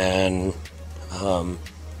 and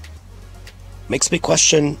makes me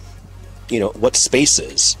question, what space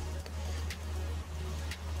is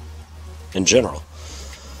in general.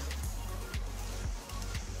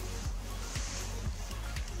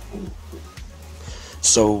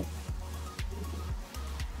 So,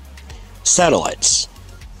 satellites,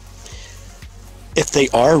 if they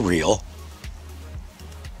are real,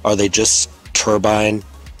 are they just turbine-driven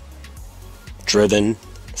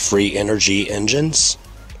free energy engines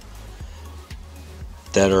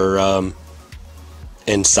that are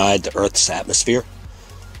inside the Earth's atmosphere?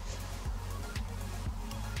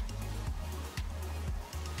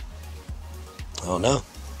 Oh no.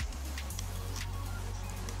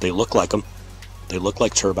 They look like them. They look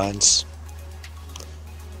like turbines.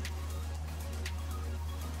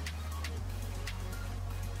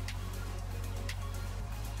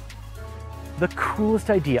 The coolest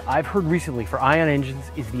idea I've heard recently for ion engines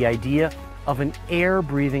is the idea of an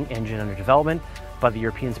air-breathing engine under development by the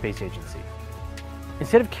European Space Agency.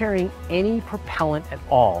 Instead of carrying any propellant at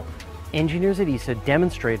all, engineers at ESA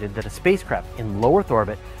demonstrated that a spacecraft in low Earth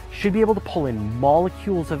orbit should be able to pull in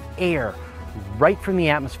molecules of air right from the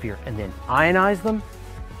atmosphere and then ionize them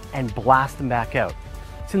and blast them back out.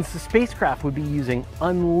 Since the spacecraft would be using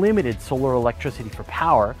unlimited solar electricity for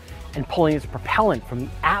power and pulling its propellant from the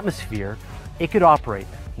atmosphere, it could operate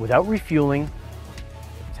without refueling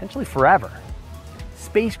essentially forever.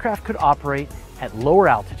 Spacecraft could operate at lower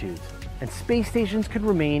altitudes, and space stations could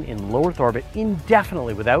remain in low Earth orbit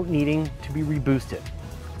indefinitely without needing to be reboosted.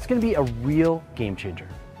 It's going to be a real game changer.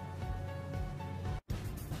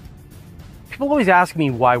 People always ask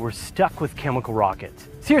me why we're stuck with chemical rockets.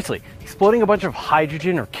 Seriously, exploding a bunch of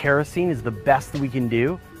hydrogen or kerosene is the best that we can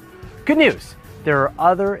do? Good news! There are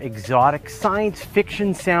other exotic science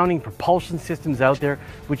fiction sounding propulsion systems out there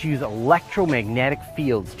which use electromagnetic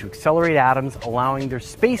fields to accelerate atoms, allowing their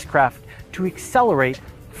spacecraft to accelerate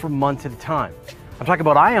for months at a time. I'm talking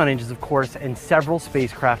about ion engines, of course, and several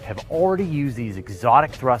spacecraft have already used these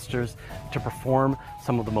exotic thrusters to perform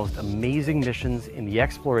some of the most amazing missions in the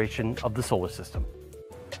exploration of the solar system.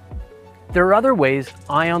 There are other ways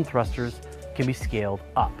ion thrusters can be scaled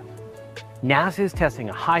up. NASA is testing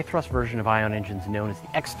a high-thrust version of ion engines known as the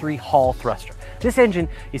X3 Hall thruster. This engine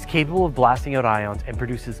is capable of blasting out ions and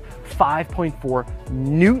produces 5.4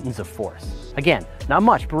 newtons of force. Again, not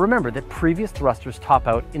much, but remember that previous thrusters top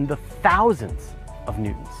out in the thousands of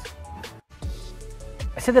newtons.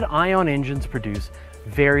 I said that ion engines produce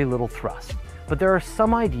very little thrust, but there are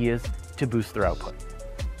some ideas to boost their output.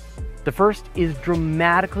 The first is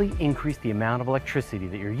dramatically increase the amount of electricity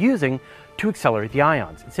that you're using to accelerate the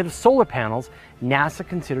ions. Instead of solar panels, NASA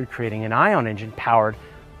considered creating an ion engine powered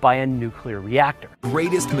by a nuclear reactor.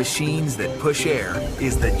 Greatest machines that push air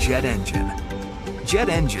is the jet engine. Jet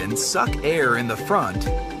engines suck air in the front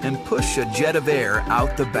and push a jet of air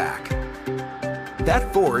out the back.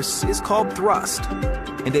 That force is called thrust,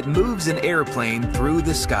 and it moves an airplane through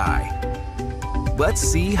the sky. Let's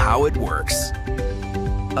see how it works.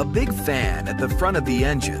 A big fan at the front of the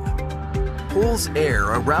engine pulls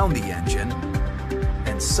air around the engine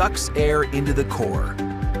and sucks air into the core.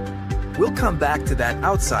 We'll come back to that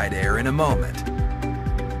outside air in a moment.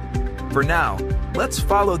 For now, let's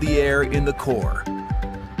follow the air in the core.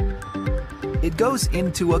 It goes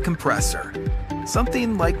into a compressor,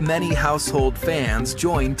 something like many household fans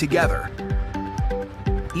joined together.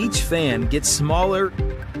 Each fan gets smaller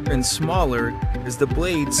and smaller as the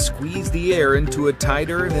blades squeeze the air into a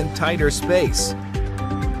tighter and tighter space,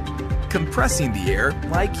 compressing the air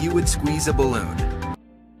like you would squeeze a balloon.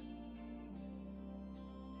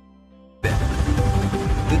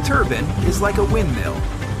 The turbine is like a windmill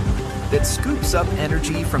that scoops up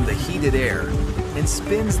energy from the heated air and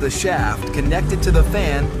spins the shaft connected to the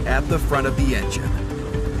fan at the front of the engine.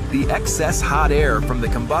 The excess hot air from the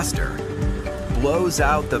combustor blows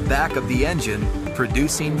out the back of the engine,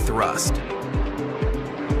 producing thrust.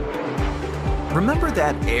 Remember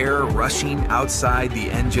that air rushing outside the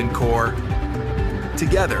engine core?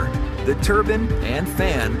 Together, the turbine and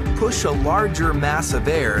fan push a larger mass of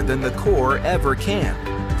air than the core ever can,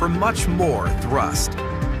 for much more thrust.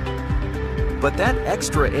 But that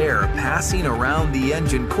extra air passing around the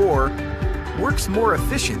engine core works more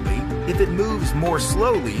efficiently if it moves more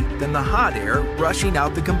slowly than the hot air rushing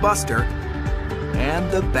out the combustor and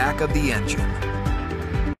the back of the engine.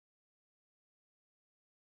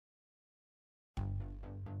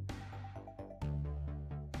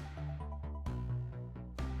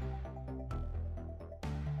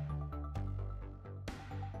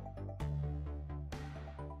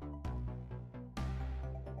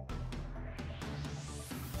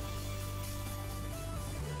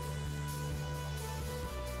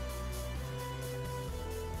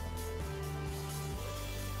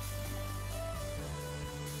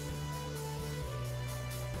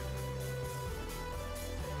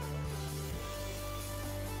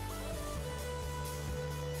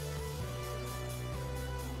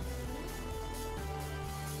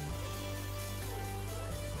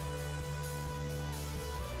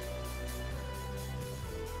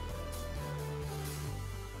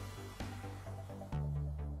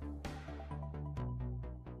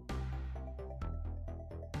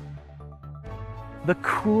 The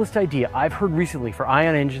coolest idea I've heard recently for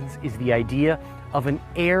ion engines is the idea of an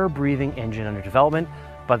air-breathing engine under development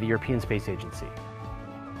by the European Space Agency.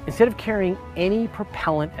 Instead of carrying any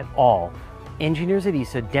propellant at all, engineers at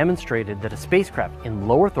ESA demonstrated that a spacecraft in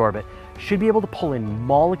low Earth orbit should be able to pull in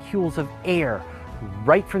molecules of air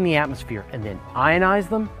right from the atmosphere and then ionize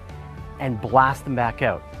them and blast them back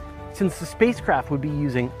out. Since the spacecraft would be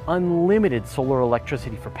using unlimited solar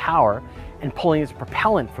electricity for power and pulling its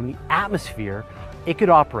propellant from the atmosphere, it could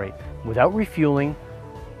operate without refueling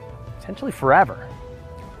essentially forever.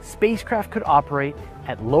 Spacecraft could operate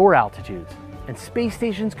at lower altitudes, and space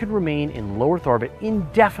stations could remain in low Earth orbit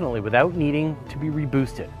indefinitely without needing to be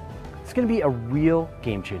reboosted. It's going to be a real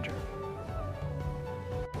game changer.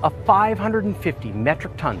 A 550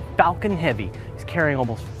 metric ton Falcon Heavy is carrying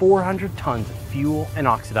almost 400 tons of fuel and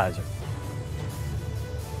oxidizer.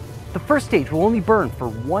 The first stage will only burn for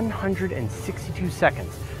 162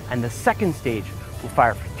 seconds, and the second stage will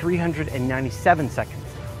fire for 397 seconds.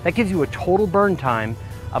 That gives you a total burn time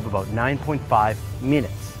of about 9.5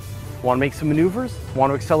 minutes. Want to make some maneuvers? Want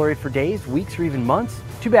to accelerate for days, weeks, or even months?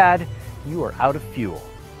 Too bad, you are out of fuel.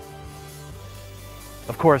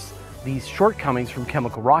 Of course, these shortcomings from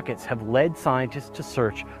chemical rockets have led scientists to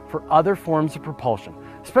search for other forms of propulsion,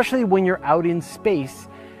 especially when you're out in space,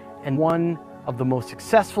 and one of the most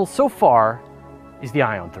successful so far is the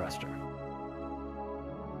ion thruster.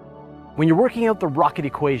 When you're working out the rocket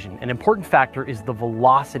equation, an important factor is the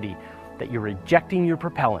velocity that you're ejecting your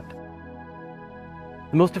propellant.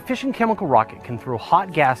 The most efficient chemical rocket can throw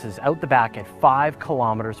hot gases out the back at 5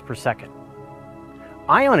 kilometers per second.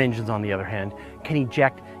 Ion engines, on the other hand, can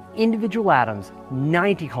eject individual atoms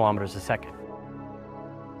 90 kilometers a second.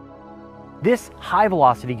 This high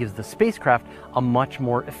velocity gives the spacecraft a much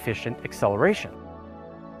more efficient acceleration.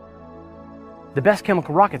 The best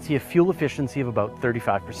chemical rockets see a fuel efficiency of about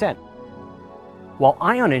 35%, while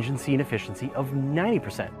ion engines see an efficiency of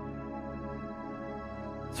 90%.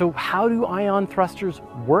 So how do ion thrusters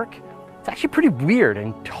work? It's actually pretty weird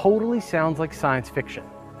and totally sounds like science fiction.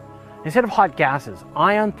 Instead of hot gases,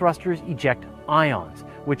 ion thrusters eject ions,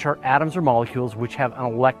 which are atoms or molecules which have an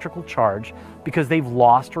electrical charge because they've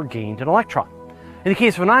lost or gained an electron. In the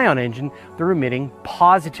case of an ion engine, they're emitting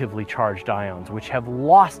positively charged ions which have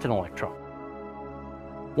lost an electron.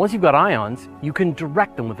 Once you've got ions, you can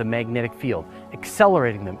direct them with a magnetic field,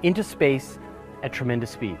 accelerating them into space at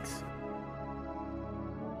tremendous speeds.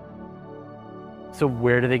 So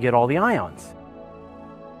where do they get all the ions?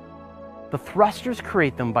 The thrusters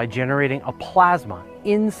create them by generating a plasma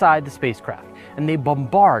inside the spacecraft, and they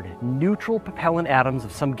bombard neutral propellant atoms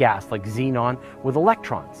of some gas like xenon with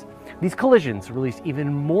electrons. These collisions release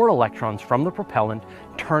even more electrons from the propellant,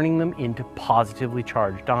 turning them into positively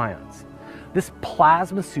charged ions. This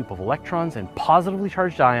plasma soup of electrons and positively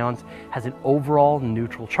charged ions has an overall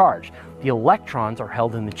neutral charge. The electrons are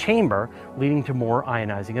held in the chamber, leading to more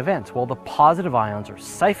ionizing events, while the positive ions are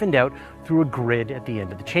siphoned out through a grid at the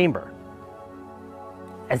end of the chamber.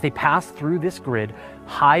 As they pass through this grid,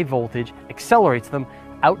 high voltage accelerates them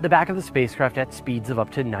out the back of the spacecraft at speeds of up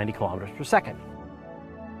to 90 kilometers per second.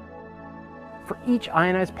 For each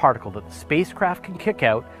ionized particle that the spacecraft can kick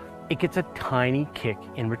out, it gets a tiny kick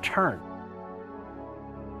in return.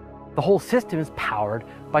 The whole system is powered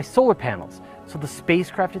by solar panels, so the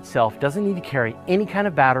spacecraft itself doesn't need to carry any kind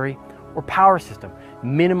of battery or power system,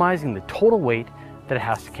 minimizing the total weight that it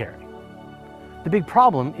has to carry. The big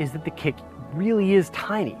problem is that the kick really is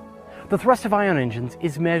tiny. The thrust of ion engines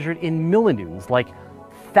is measured in millinewtons, like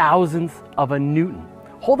thousandths of a newton.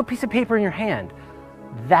 Hold a piece of paper in your hand.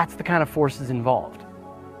 That's the kind of forces involved.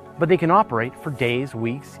 But they can operate for days,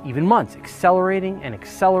 weeks, even months, accelerating and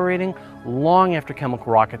accelerating long after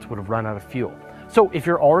chemical rockets would have run out of fuel. So if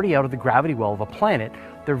you're already out of the gravity well of a planet,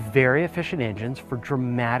 they're very efficient engines for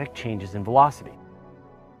dramatic changes in velocity.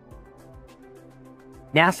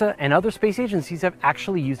 NASA and other space agencies have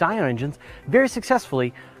actually used ion engines very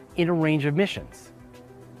successfully in a range of missions.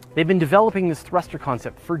 They've been developing this thruster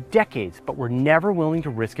concept for decades, but were never willing to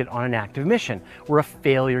risk it on an active mission where a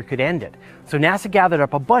failure could end it. So NASA gathered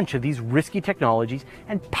up a bunch of these risky technologies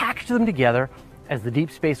and packaged them together as the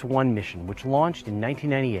Deep Space One mission, which launched in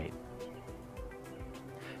 1998.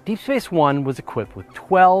 Deep Space One was equipped with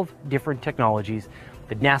 12 different technologies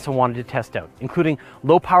that NASA wanted to test out, including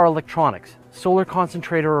low-power electronics, solar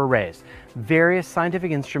concentrator arrays, various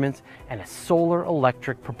scientific instruments, and a solar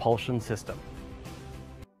electric propulsion system.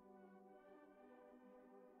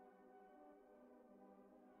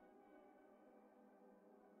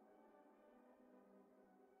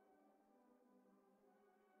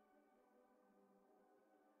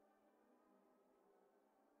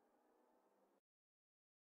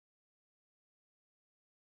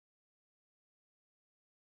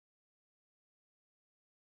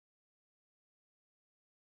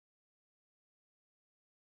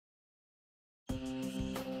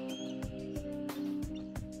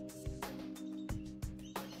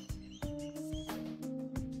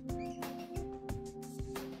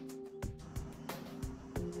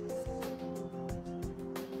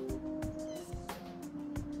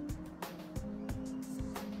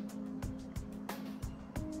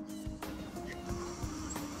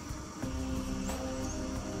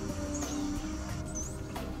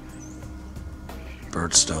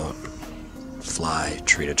 Birds don't fly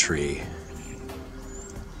tree to tree.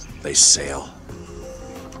 They sail,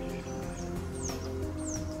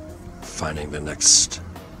 finding the next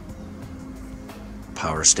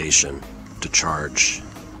power station to charge.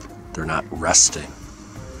 They're not resting,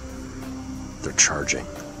 they're charging,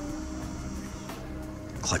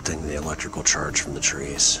 collecting the electrical charge from the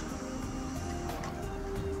trees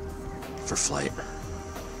for flight.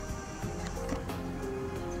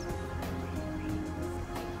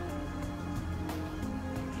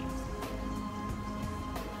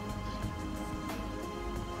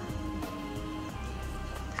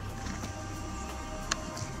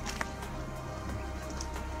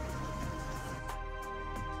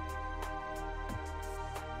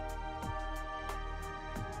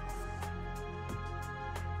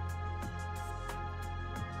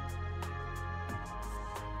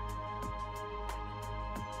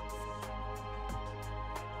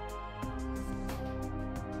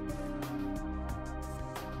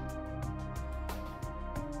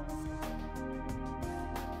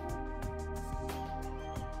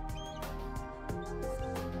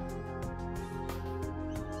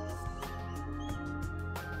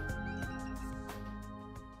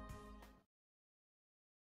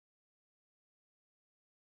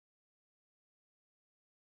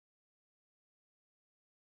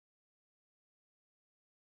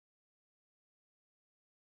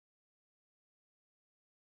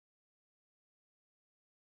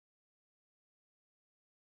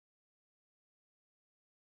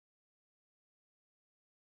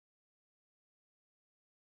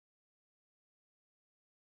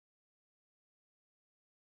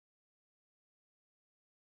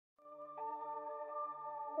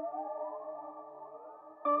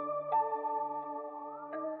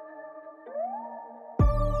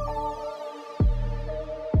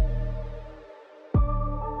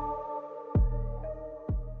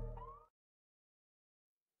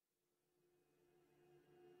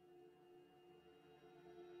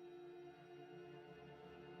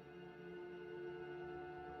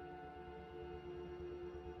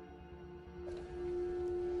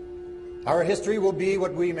 Our history will be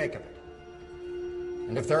what we make of it.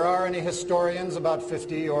 And if there are any historians about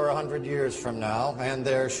 50 or 100 years from now, and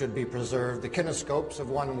there should be preserved the kinescopes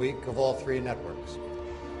of 1 week of all 3 networks,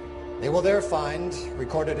 they will there find,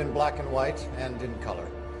 recorded in black and white and in color,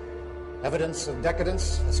 evidence of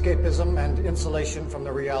decadence, escapism, and insulation from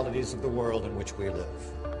the realities of the world in which we live.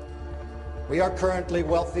 We are currently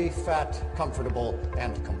wealthy, fat, comfortable,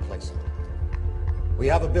 and complacent. We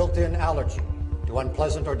have a built-in allergy to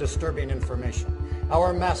unpleasant or disturbing information.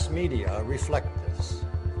 Our mass media reflect this.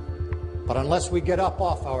 But unless we get up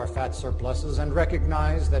off our fat surpluses and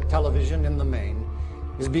recognize that television in the main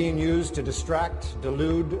is being used to distract,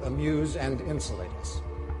 delude, amuse, and insulate us,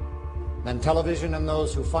 then television and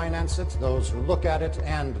those who finance it, those who look at it,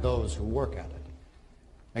 and those who work at it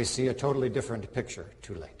may see a totally different picture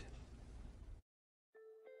too late.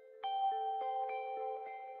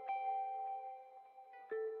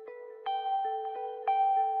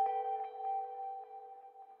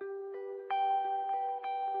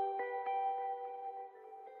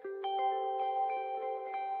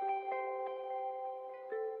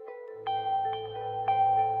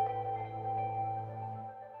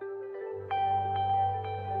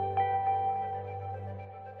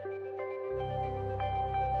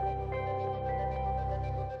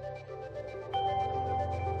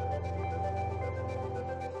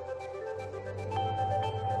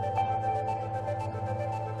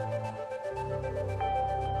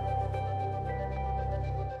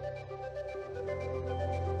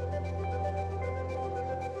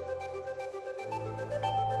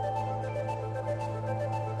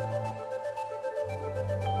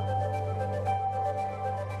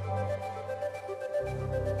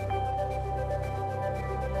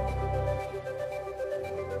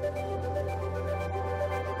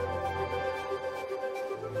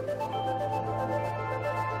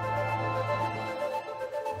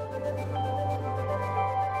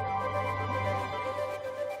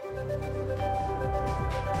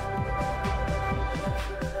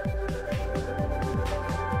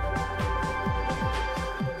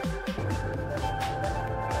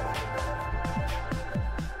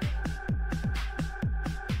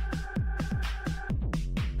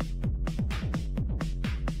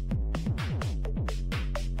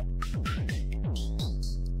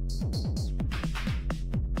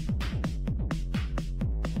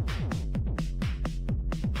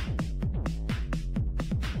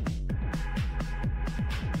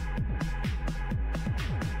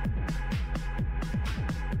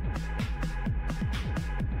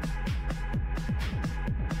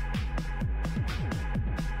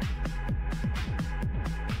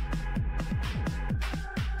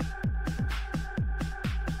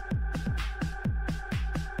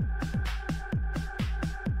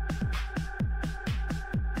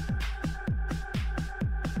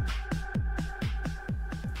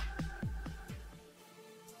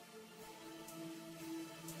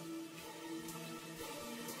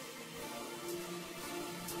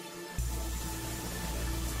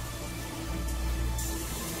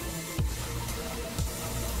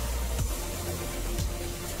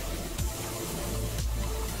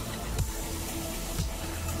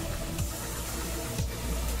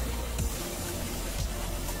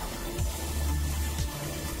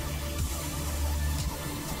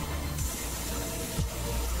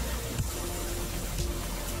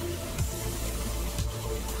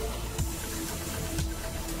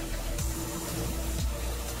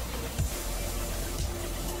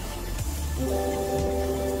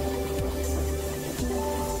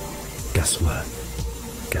 Guess what?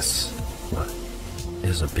 Guess what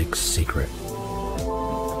is a big secret?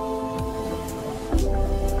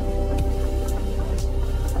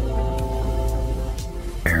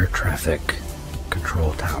 Air traffic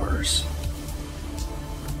control towers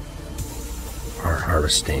are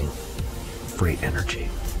harvesting free energy.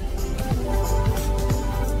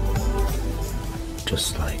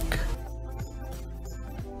 Just like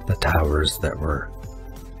the towers that were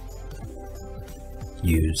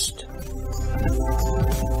used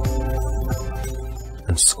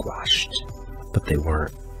and squashed, but they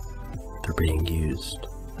weren't. They're being used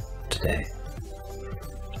today.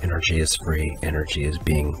 Energy is free. Energy is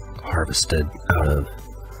being harvested out of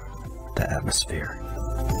the atmosphere.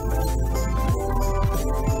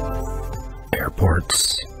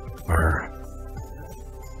 Airports are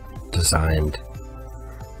designed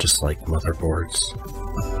just like motherboards.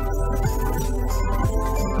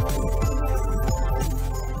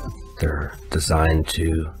 They're designed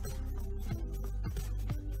to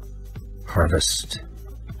harvest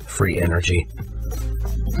free energy.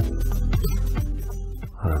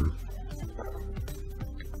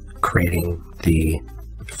 Creating the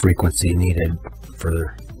frequency needed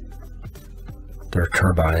for their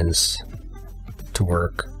turbines to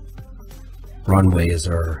work. Runways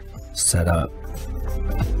are set up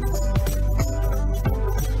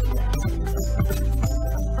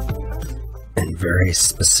in very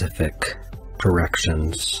specific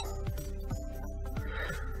directions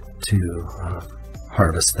to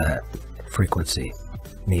harvest that frequency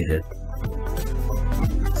needed.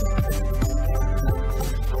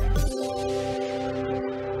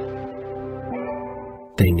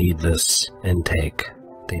 They need this intake,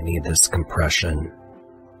 they need this compression,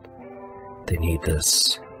 they need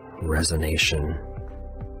this resonation,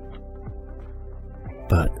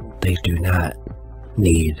 but they do not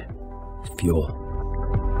need fuel.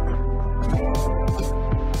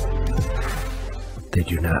 They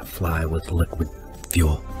do not fly with liquid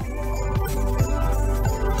fuel.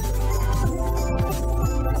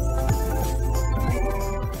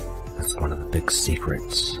 That's one of the big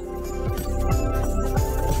secrets.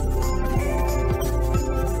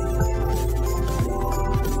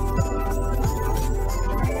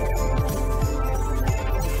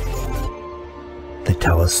 They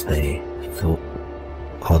tell us they fill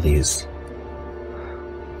all these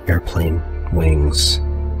airplane wings,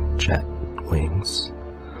 jet wings,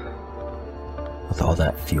 with all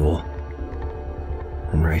that fuel.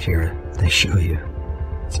 And right here they show you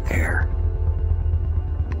it's air.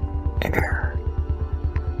 Air.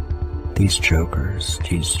 These jokers.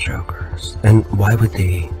 And why would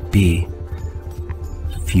they be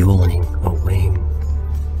fueling a wing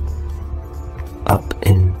up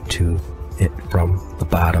into it from the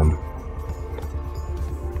bottom?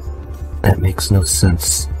 That makes no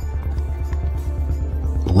sense.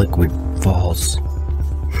 Liquid falls.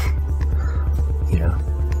 You know,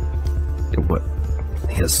 what?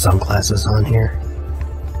 He has sunglasses on here.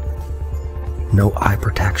 No eye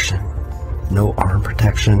protection, no arm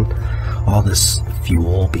protection. All this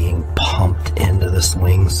fuel being pumped into this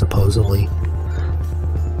wing, supposedly.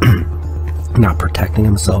 Not protecting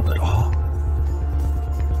himself at all.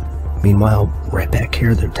 Meanwhile, right back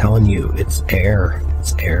here, they're telling you it's air.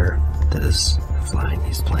 It's air that is flying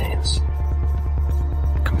these planes.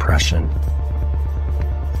 Compression.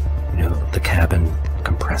 You know, the cabin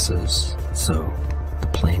compresses so the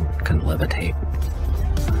plane can levitate.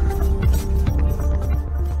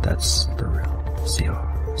 That's the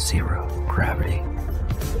real zero gravity.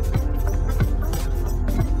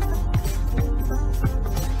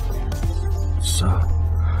 So,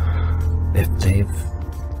 if they've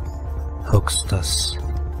hoaxed us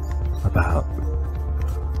about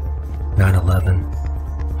 9/11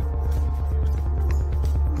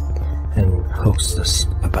 and hoaxed us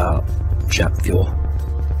about jet fuel,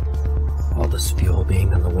 all this fuel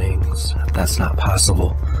being in the wings, if that's not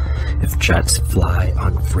possible, if jets fly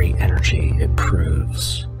on free energy, it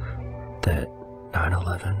proves that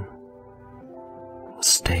 9/11 was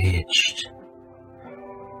staged.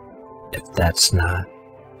 If that's not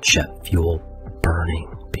jet fuel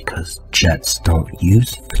burning, because jets don't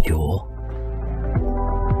use fuel,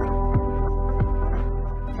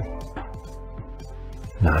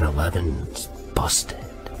 "9/11's busted."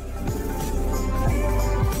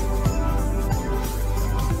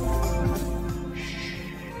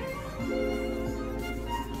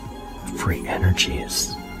 Free energy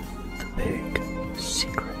is the big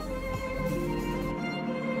secret.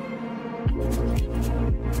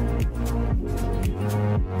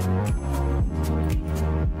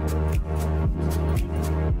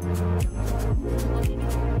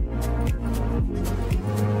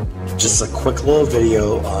 just a quick little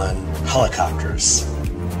video on helicopters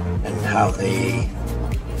and how they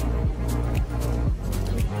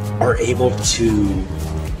are able to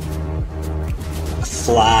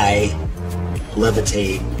fly,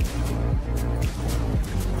 levitate,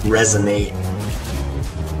 resonate,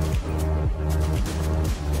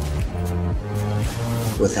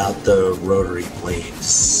 without the rotary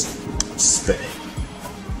blades spinning.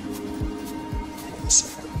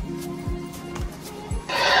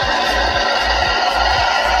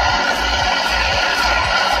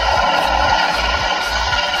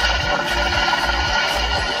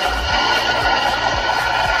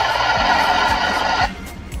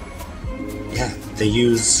 Yeah, they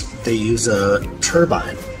use a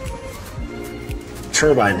turbine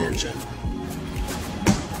engine.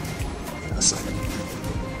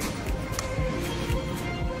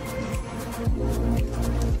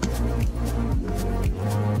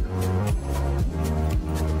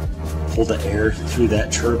 Pull the air through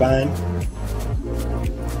that turbine,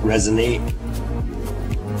 resonate.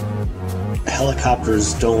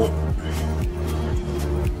 Helicopters don't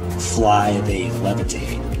fly, they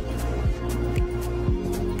levitate.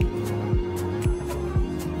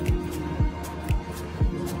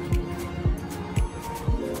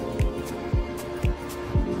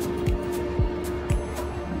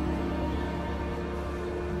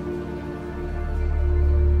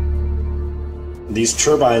 These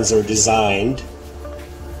turbines are designed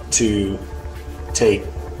to take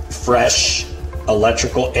fresh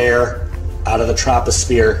electrical air out of the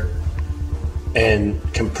troposphere and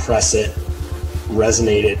compress it,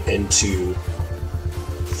 resonate it into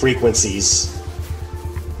frequencies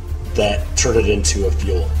that turn it into a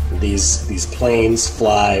fuel. These planes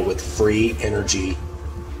fly with free energy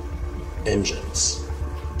engines.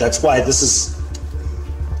 That's why this is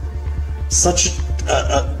such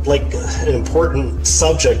an important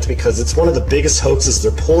subject, because it's one of the biggest hoaxes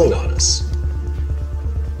they're pulling on us.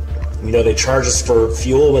 You know, they charge us for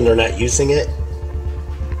fuel when they're not using it.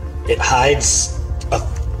 It hides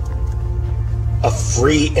a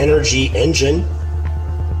free energy engine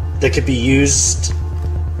that could be used,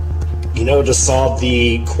 you know, to solve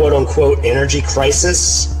the quote-unquote energy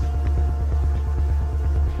crisis.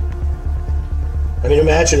 I mean,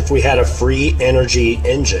 imagine if we had a free energy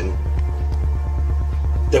engine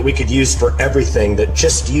that we could use for everything, that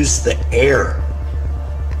just used the air.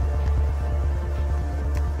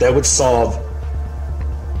 That would solve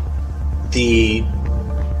the,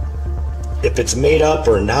 if it's made up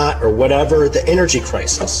or not or whatever, the energy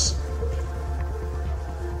crisis.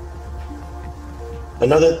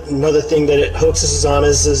 Another thing that it hoaxes us on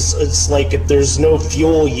is it's like, if there's no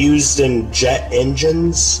fuel used in jet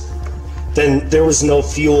engines, then there was no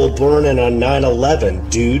fuel burning on 9/11,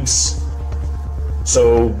 dudes.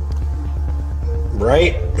 So,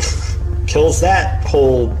 right? Kills that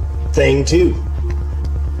whole thing too.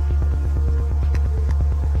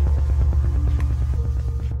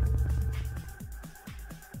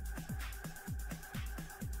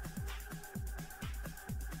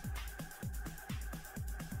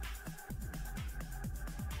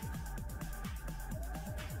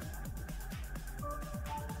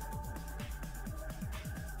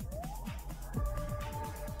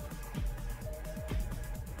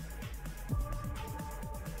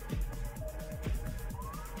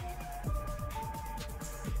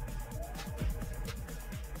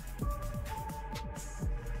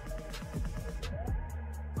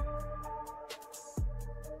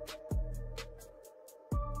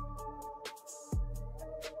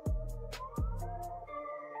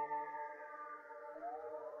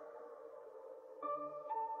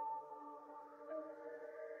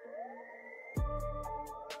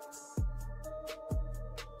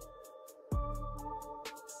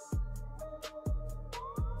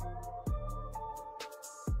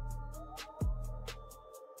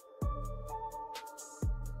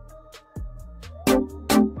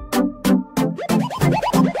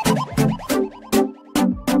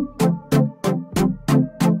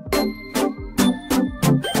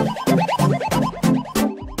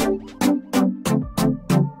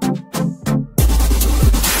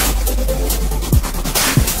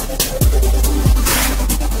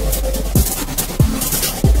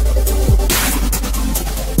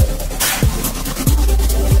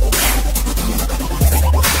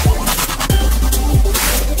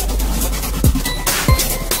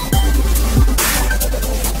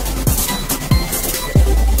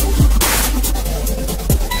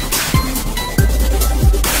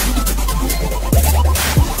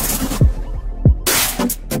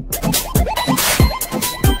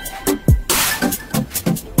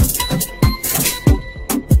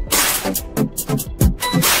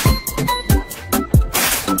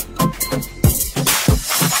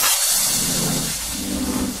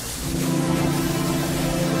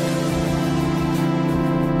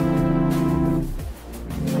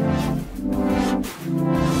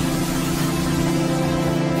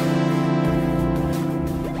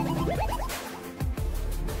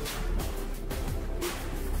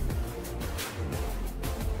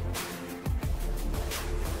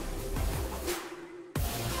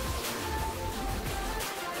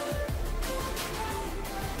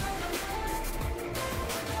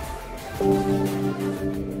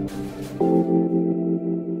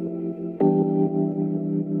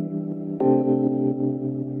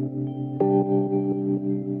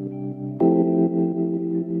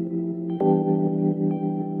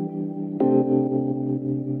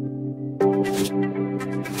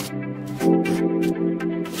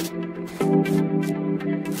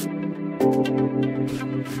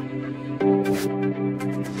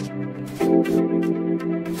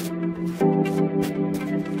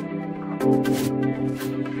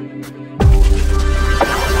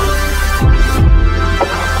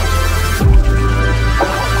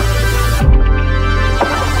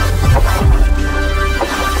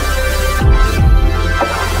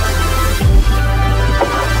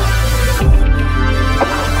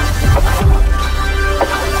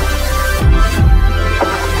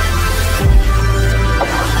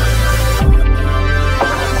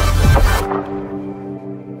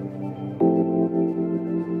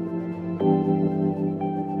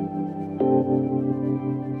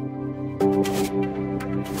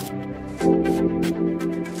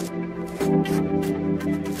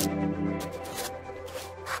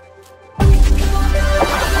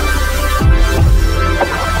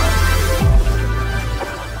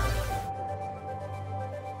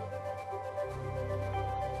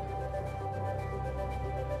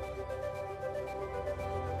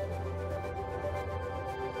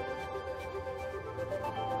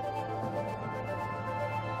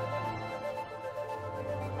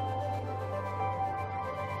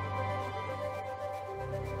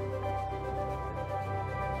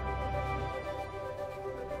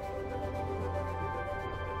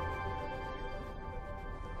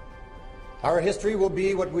 Our history will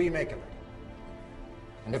be what we make of it.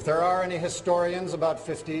 And if there are any historians about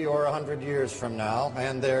 50 or 100 years from now,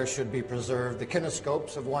 and there should be preserved the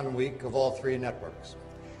kinescopes of 1 week of all 3 networks,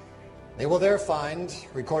 they will there find,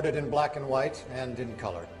 recorded in black and white and in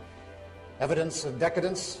color, evidence of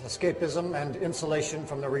decadence, escapism, and insulation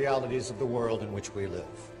from the realities of the world in which we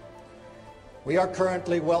live. We are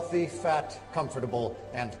currently wealthy, fat, comfortable,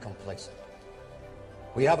 and complacent.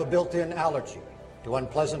 We have a built-in allergy to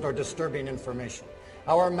unpleasant or disturbing information.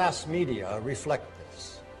 Our mass media reflect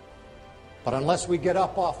this. But unless we get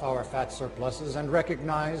up off our fat surpluses and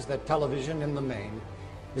recognize that television in the main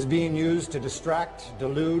is being used to distract,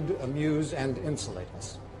 delude, amuse, and insulate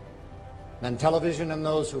us, then television and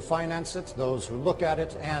those who finance it, those who look at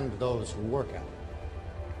it, and those who work at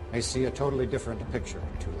it may see a totally different picture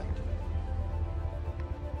too late.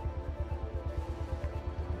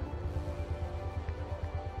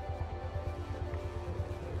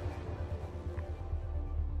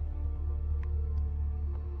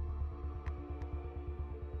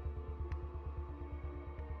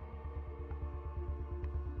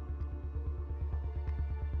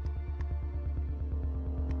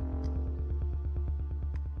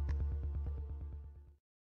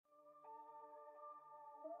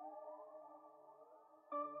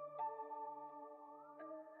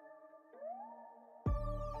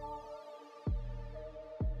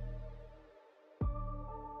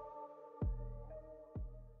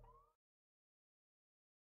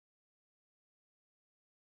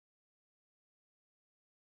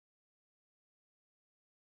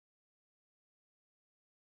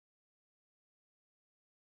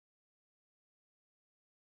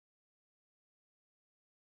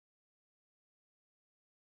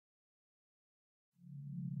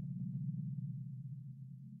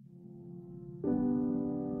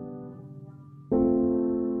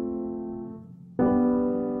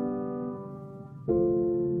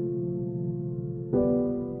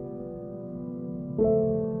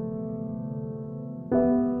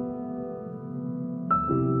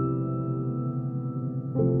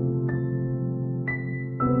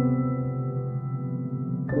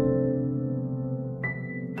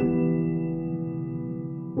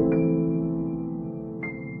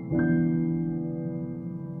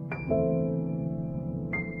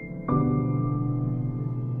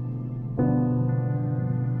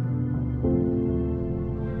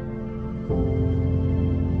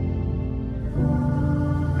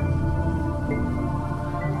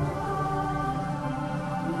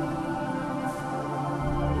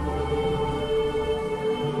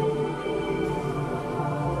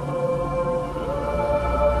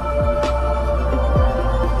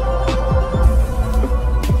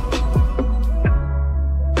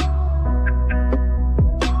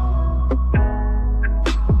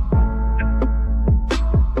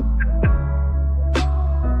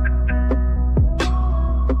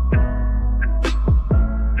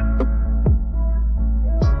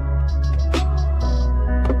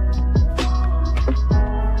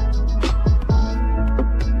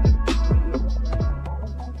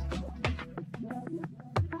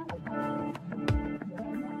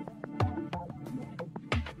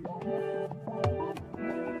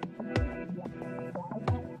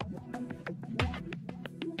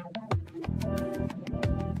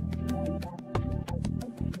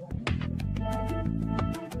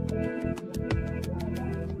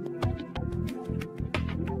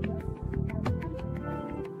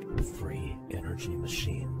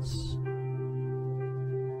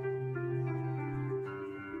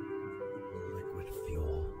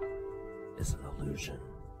 illusion.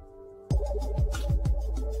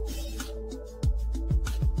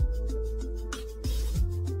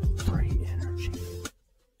 Free energy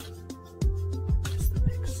is the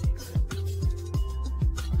big secret.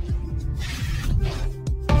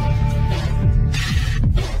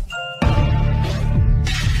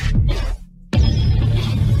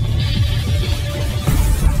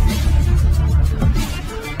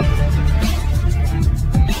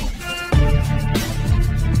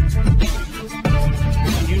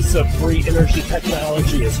 Of free energy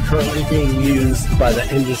technology is currently being used by the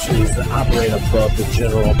industries that operate above the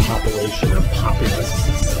general population of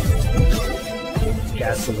populists.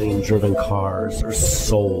 Gasoline-driven cars are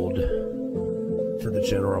sold to the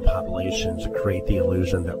general population to create the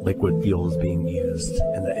illusion that liquid fuel is being used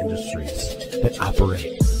in the industries that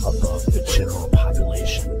operate above the general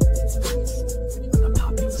population.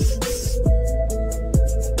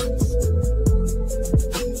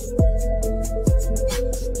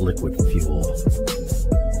 Liquid fuel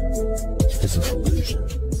is an illusion.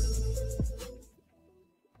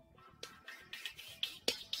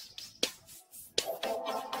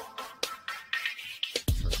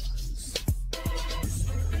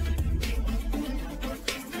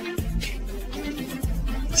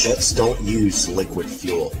 Jets don't use liquid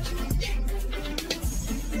fuel.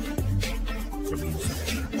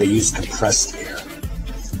 They use compressed air.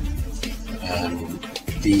 And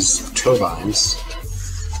these turbines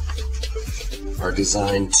are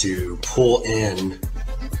designed to pull in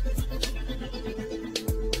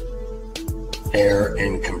air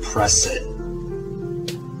and compress it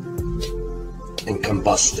and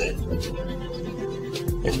combust it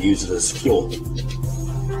and use it as fuel.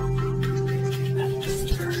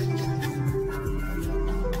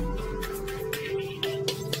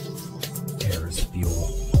 Air is fuel.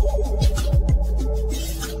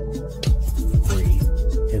 Free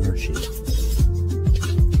energy.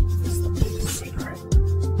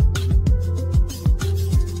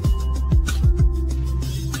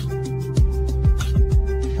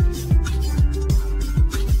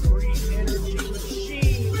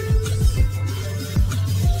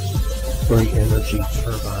 Free energy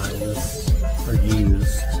turbines are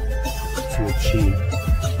used to achieve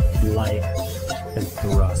light and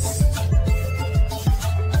thrust.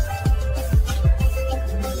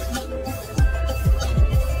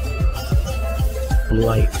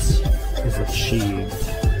 Light is achieved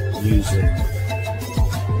using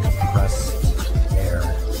compressed air.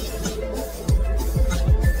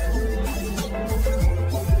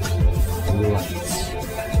 Light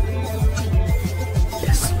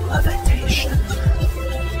is levitation.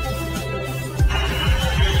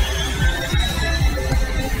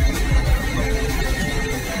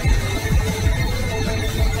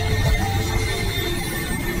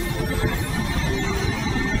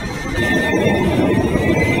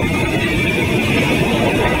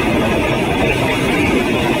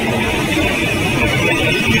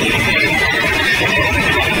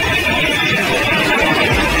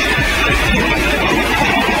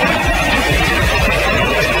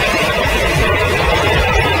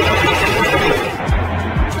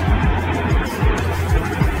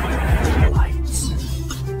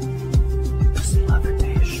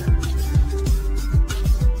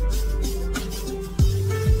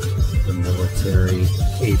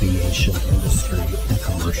 Aviation industry and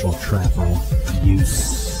commercial travel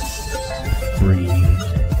use free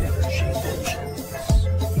energy engines.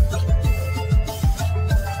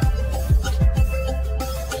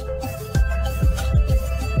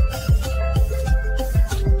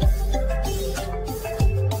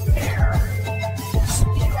 Air is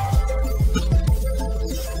fuel.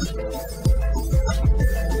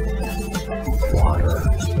 Water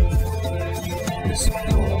is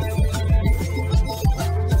fuel.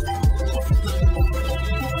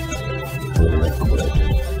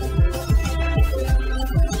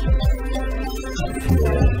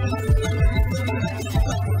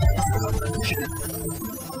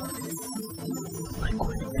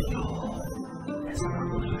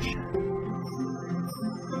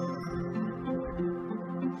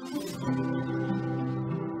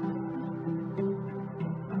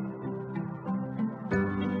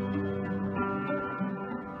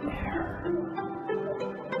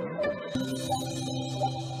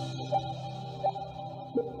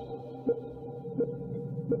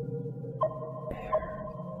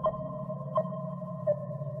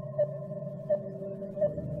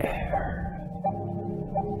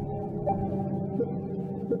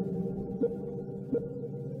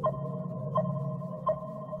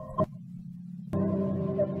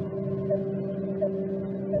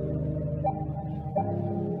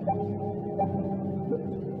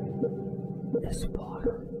 Is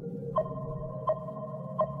water.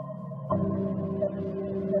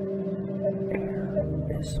 Air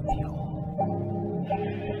is fuel.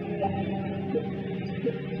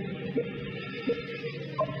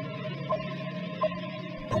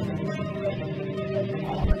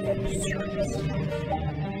 All the industries.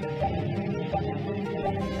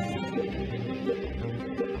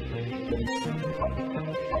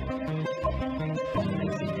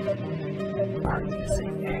 Are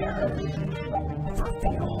using air for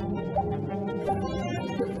fuel.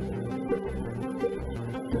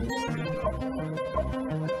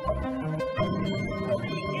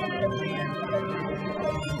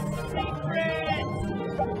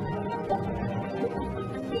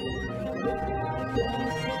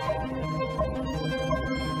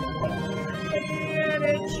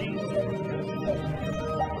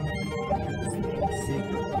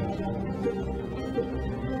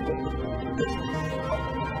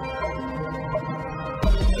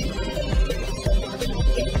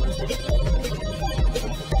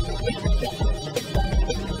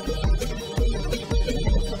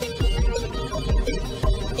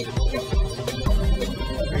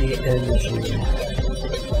 Energy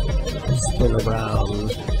has been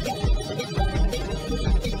around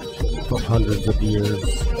for hundreds of years.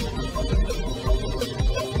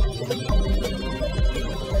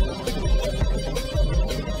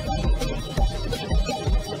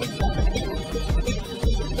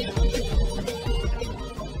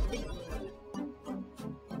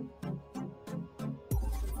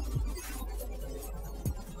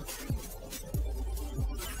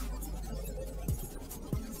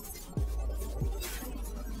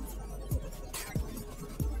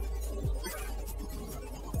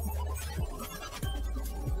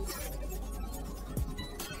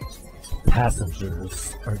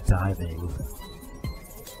 Passengers are diving.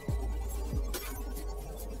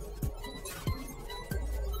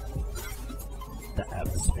 The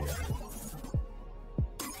atmosphere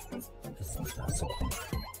is vessel.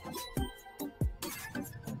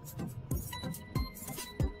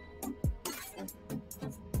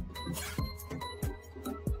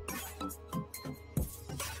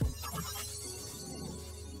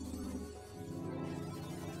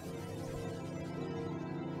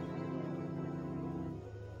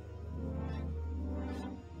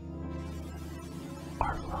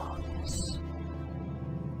 Our lungs.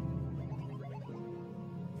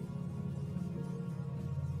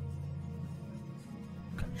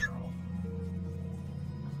 Control.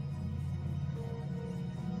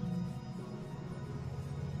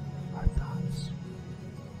 Our thoughts.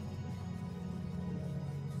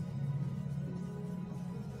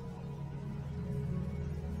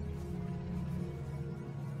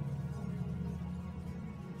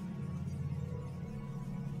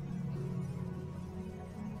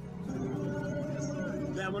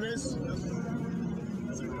 That one is?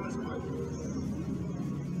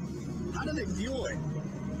 How do they fuel it?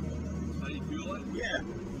 How do you fuel it? Yeah.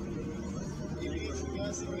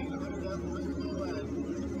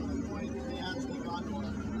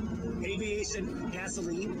 Aviation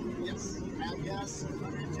gasoline? Yes. Gas.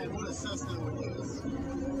 And what a Cessna would use.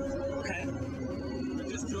 Okay.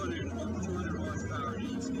 Just 200 horsepower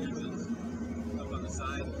each engine. Up on the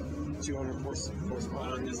side. 200 horsepower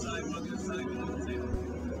on this side, on this side.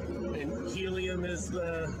 And helium is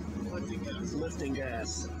the lifting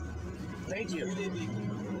gas. Thank you.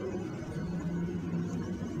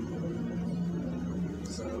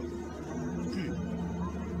 So,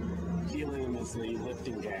 helium is the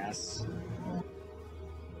lifting gas.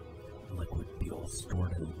 Liquid fuel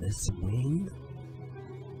stored in this wing?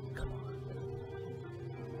 Come on.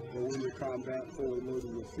 Well, when you're combat fully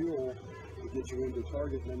loaded with fuel, to get you into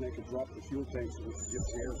target, then they could drop the fuel tanks, which gives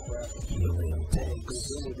the aircraft helium tanks.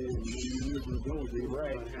 Maneuverability,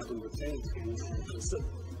 right? Having the tanks. So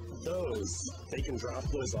those, they can drop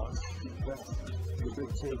those off. Yeah.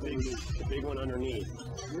 The big one underneath.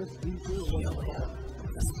 Yes, these are Helium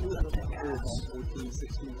is the lifting gas.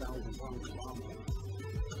 16,000 pounds of bomb.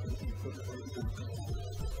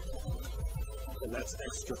 And that's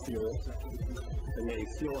extra fuel. And they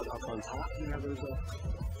fuel it up on top. Yeah, there's a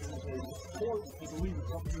port, I believe,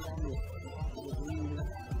 coming on the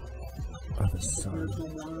Or the sun.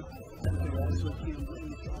 And the moon.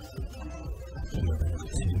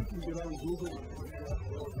 Helium too.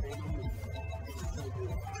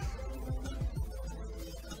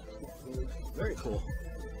 Very cool.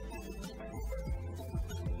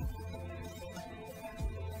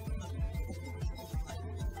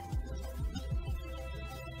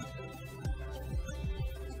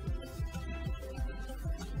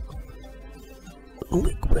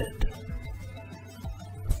 Liquid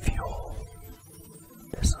fuel.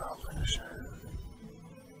 is an illusion.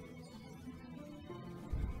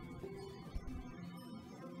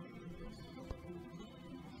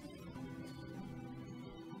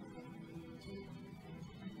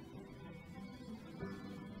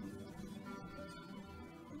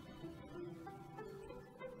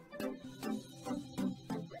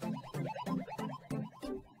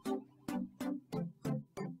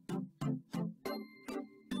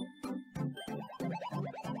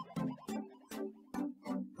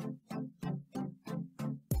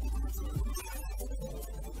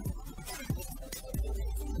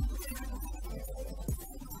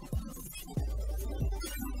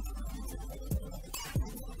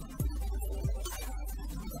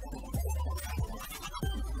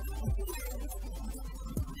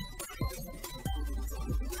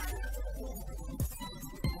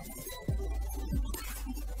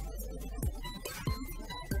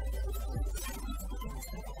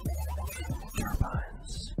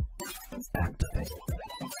 Turbines activate.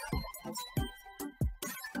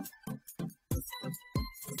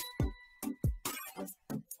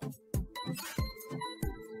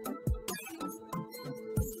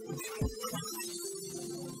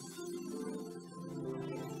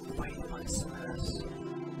 Weightlessness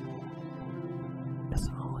is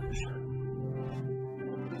an illusion.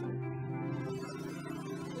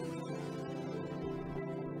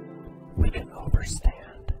 We can overstand.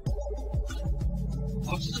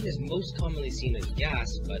 Oxygen is most commonly seen as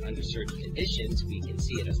gas, but under certain conditions, we can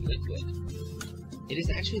see it as liquid. It is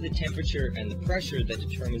actually the temperature and the pressure that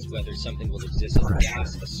determines whether something will exist as a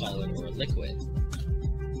gas, a solid, or a liquid.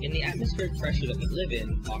 In the atmospheric pressure that we live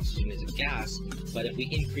in, oxygen is a gas, but if we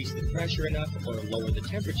increase the pressure enough or lower the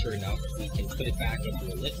temperature enough, we can put it back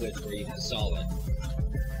into a liquid or even a solid.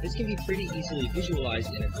 This can be pretty easily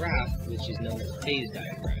visualized in a graph, which is known as a phase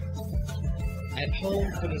diagram. At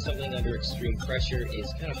home, putting something under extreme pressure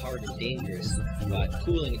is kind of hard and dangerous, but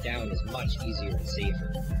cooling it down is much easier and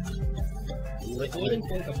safer. The boiling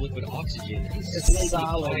point of liquid oxygen is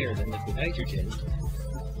slightly higher than liquid nitrogen.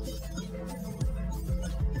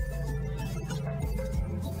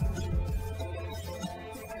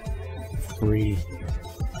 Free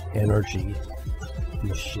energy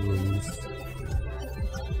machines.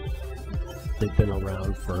 They've been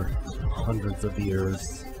around for hundreds of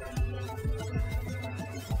years.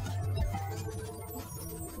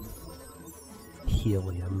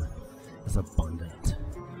 Helium is abundant.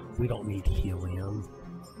 We don't need helium.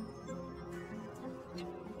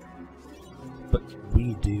 But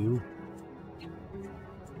we do.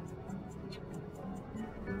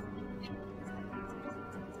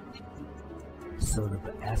 So do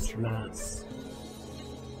the astronauts.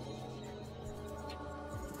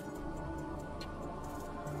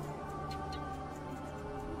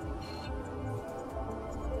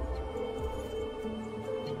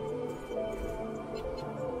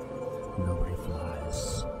 Nobody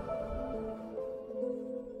flies.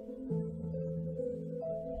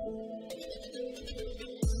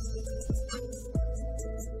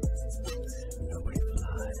 Nobody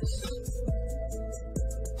flies.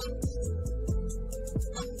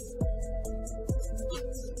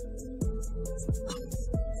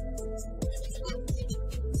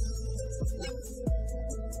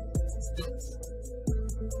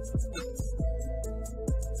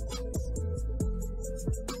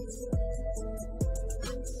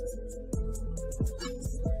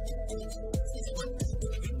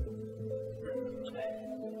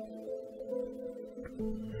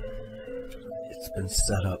 It's been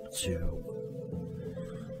set up to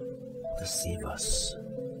deceive us.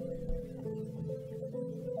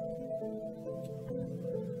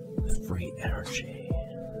 Free energy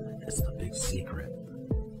is the big secret.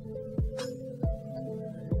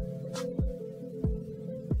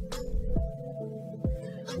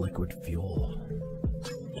 Liquid fuel,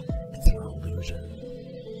 it's an illusion.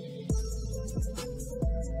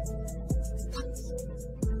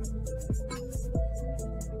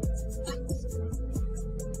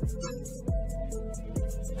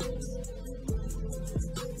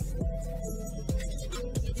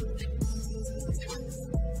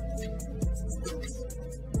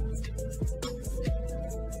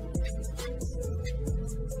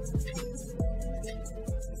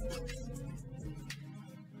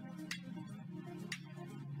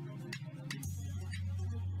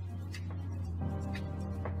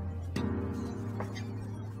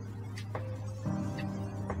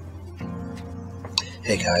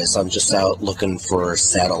 Hey guys, I'm just out looking for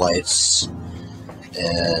satellites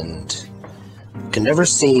and can never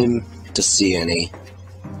seem to see any.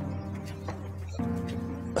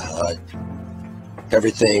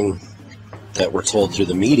 Everything that we're told through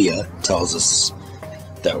the media tells us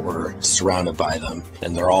that we're surrounded by them,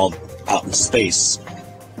 and they're all out in space.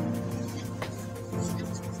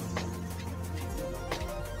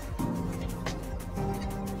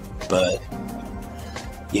 But,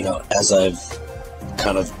 you know, as I've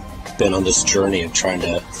kind of been on this journey of trying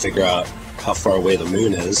to figure out how far away the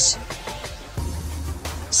moon is,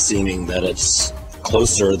 seeming that it's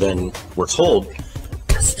closer than we're told,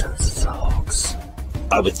 distance is a hoax.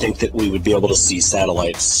 I would think that we would be able to see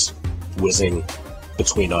satellites whizzing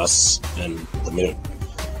between us and the moon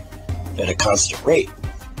at a constant rate.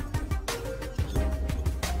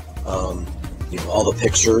 You know, all the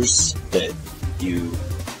pictures that you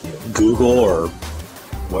Google or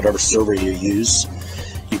whatever server you use,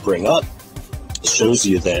 you bring up, shows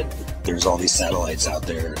you that there's all these satellites out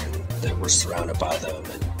there and that we're surrounded by them.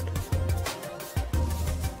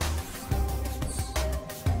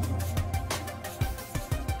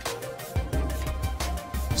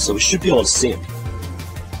 And so we should be able to see them.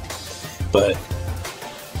 But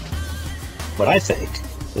what I think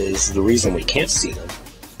is the reason we can't see them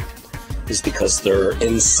is because they're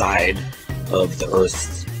inside of the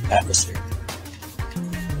Earth's atmosphere.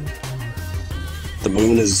 The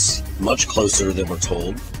moon is much closer than we're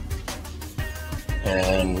told,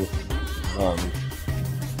 and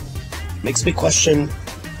makes me question,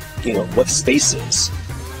 you know, what space is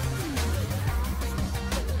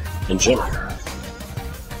in general.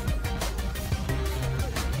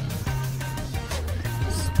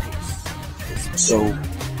 So,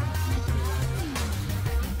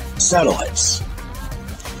 satellites,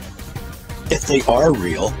 if they are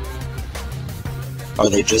real, are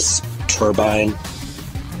they just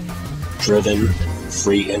turbine-driven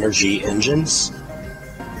free energy engines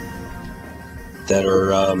that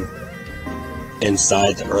are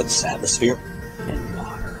inside the Earth's atmosphere? In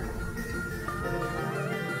water.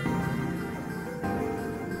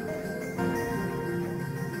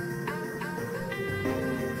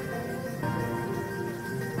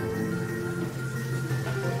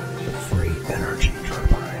 The free energy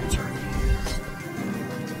turbines are used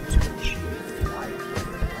to achieve flight in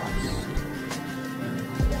the thrust.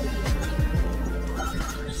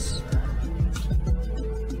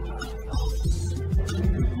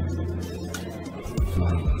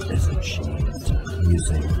 Flight is achieved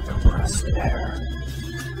using compressed air.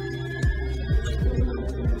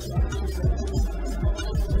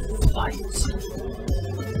 Flight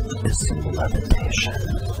is levitation.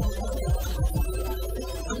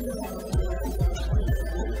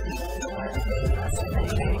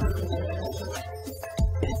 Resonating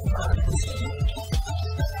in Earth's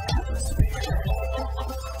atmosphere.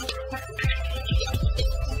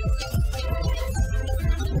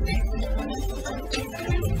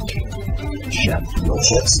 Jet fuel.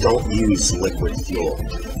 Jets don't use liquid fuel.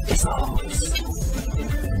 It's a hoax.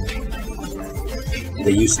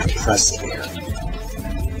 They use compressed air.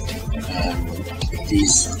 And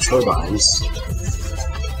these turbines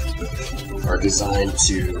are designed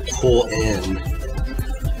to pull in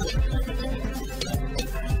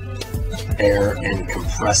air and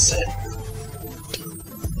compress it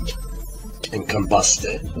and combust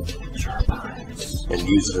it Turbines and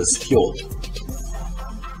use it as fuel.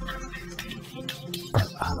 are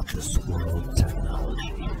out of this world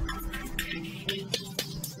technology.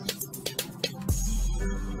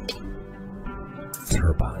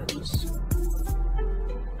 Turbines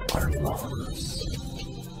are lungs.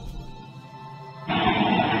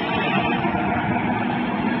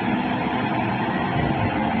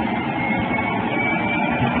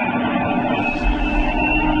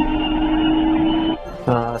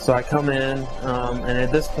 So I come in, and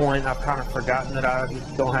at this point, I've kind of forgotten that I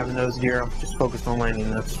don't have a nose gear. I'm just focused on landing.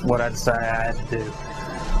 That's what I decided I had to do.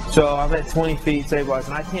 So I'm at 20 feet stabilized,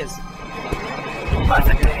 and I can't see.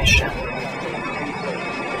 Levitation.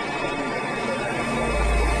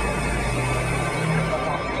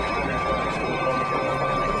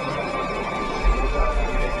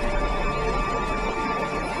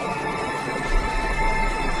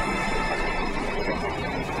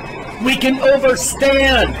 We can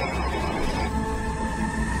overstand!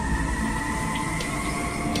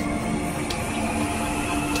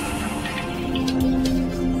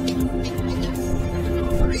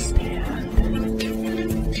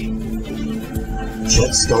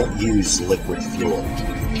 Jets don't use liquid fuel.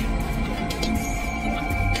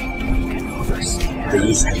 They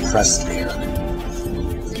use compressed air.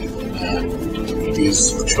 And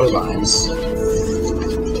these turbines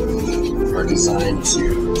are designed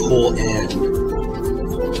to pull in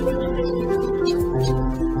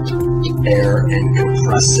air and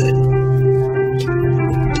compress it and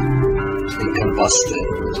combust it.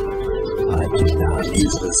 I do not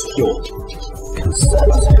use it as fuel.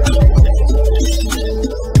 consent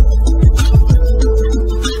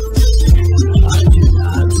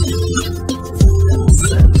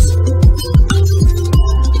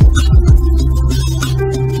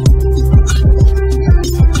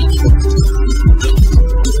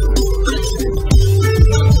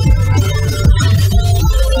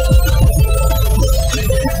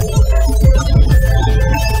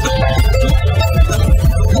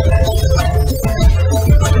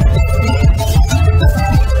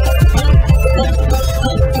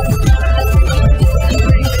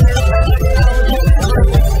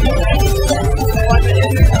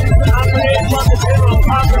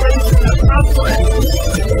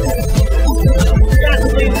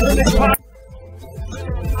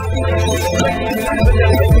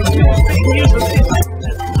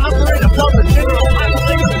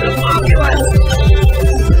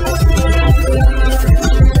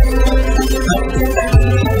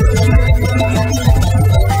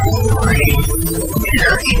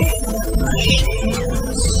I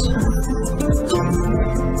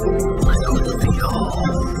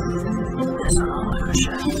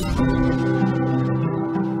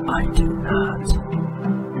do not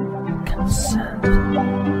consent.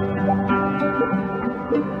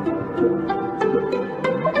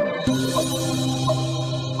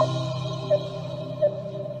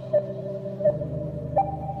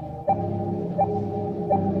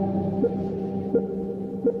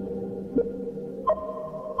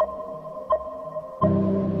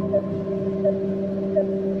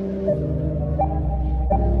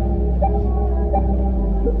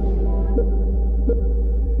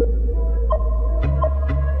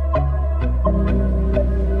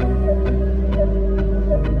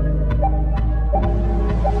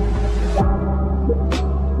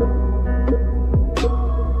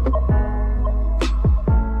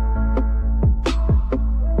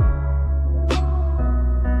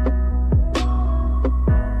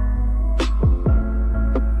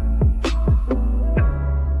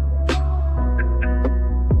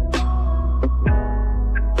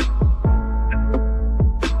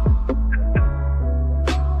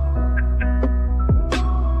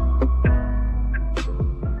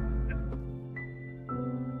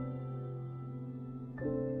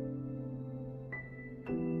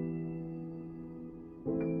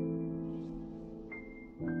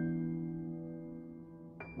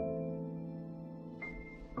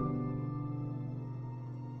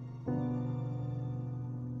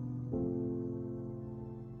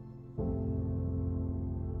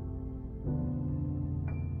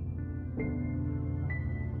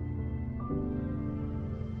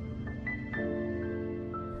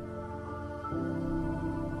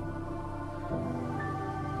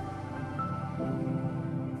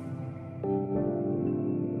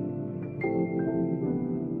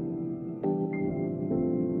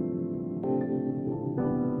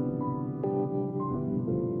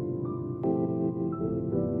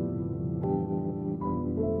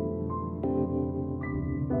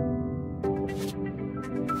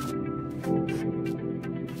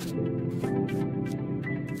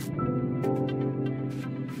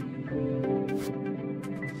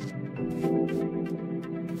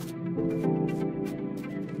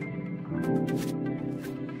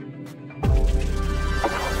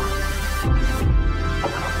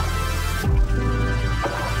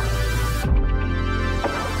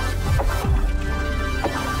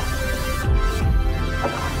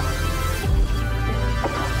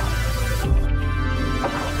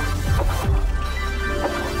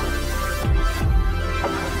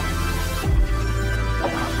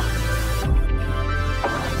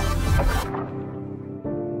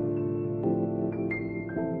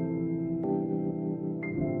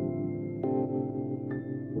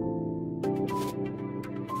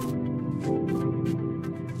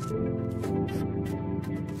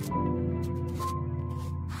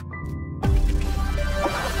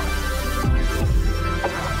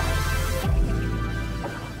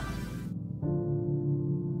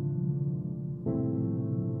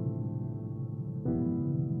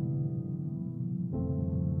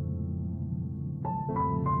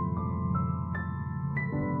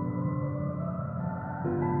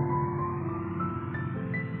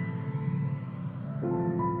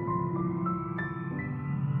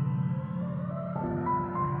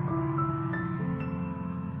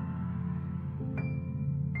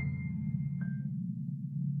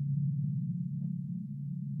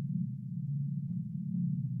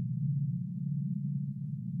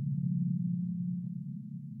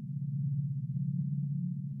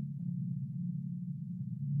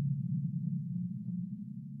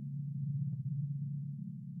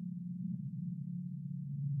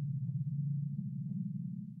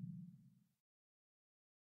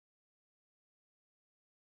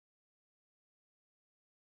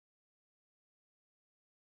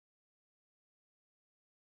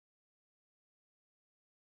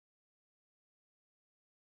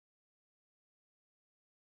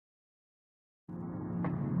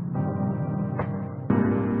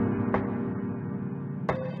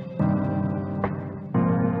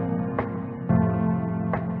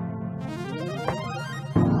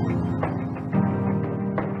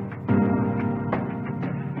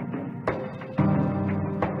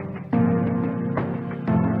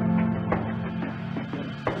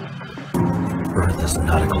 Earth is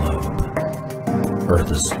not a globe. Earth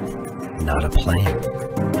is not a plane.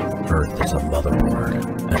 Earth is a motherboard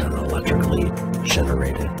and an electrically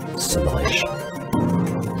generated simulation.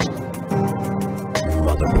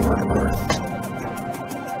 Motherboard Earth.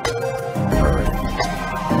 Earth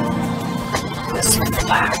is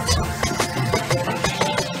flat.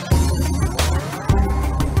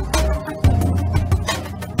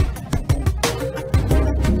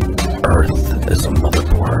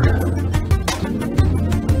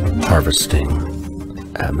 harvesting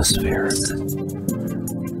atmospheric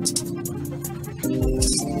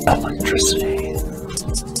electricity.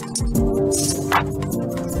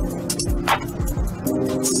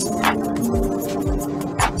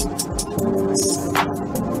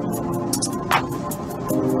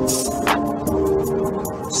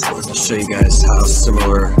 Just wanted to show you guys how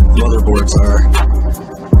similar motherboards are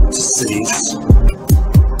to cities.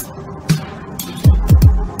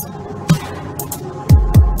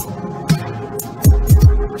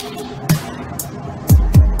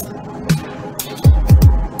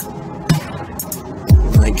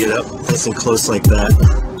 Get up nice and close like that.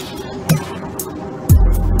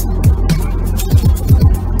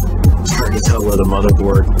 It's hard to tell where the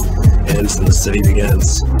motherboard ends and the city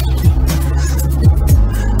begins.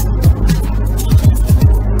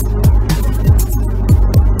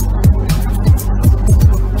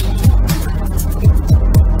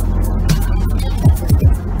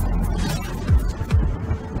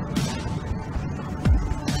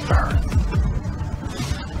 Earth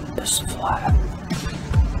is flat.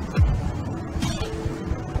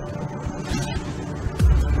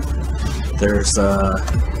 There's the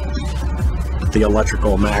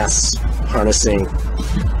electrical mass harnessing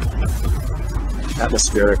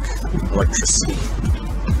atmospheric electricity.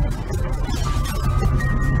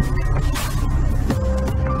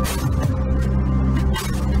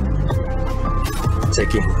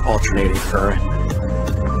 Taking alternating current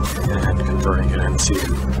and converting it into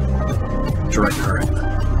direct current.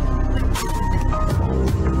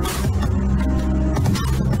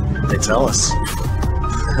 They tell us.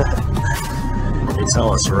 They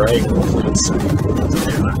tell us right.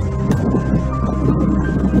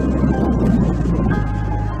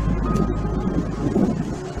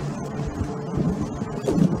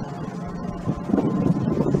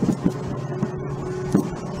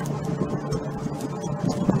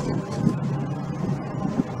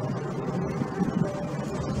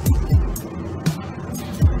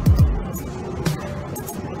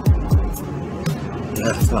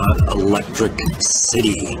 Electric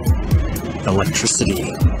City. Electricity.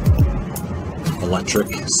 Electric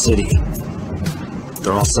City.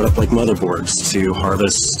 They're all set up like motherboards to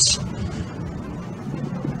harvest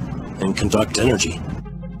and conduct energy.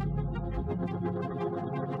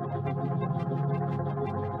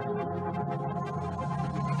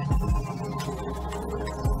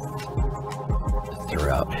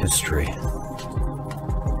 Throughout history,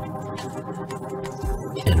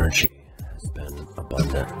 energy has been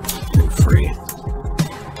abundant and free.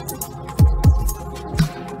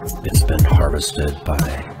 It's been harvested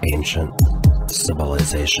by ancient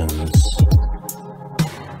civilizations.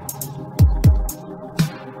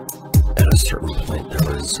 At a certain point, there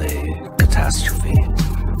was a catastrophe,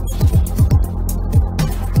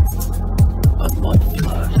 a mud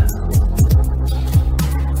flood,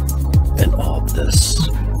 and all of this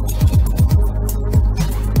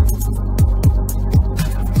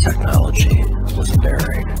technology was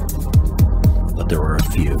buried, but there were a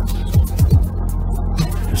few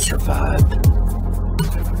who survived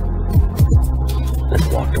and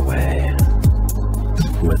walked away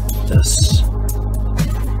with this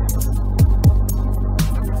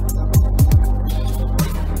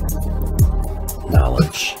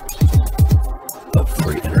knowledge of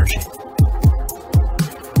free energy.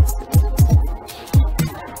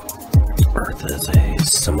 Earth is a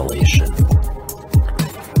simulation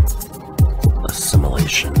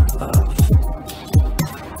of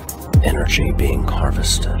energy being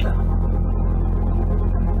harvested.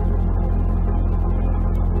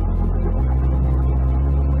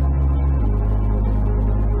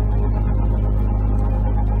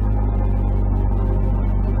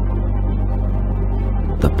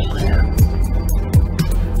 The plan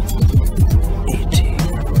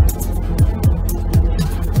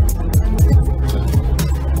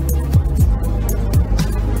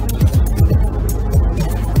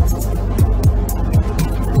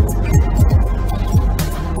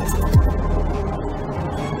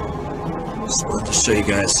show you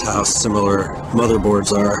guys how similar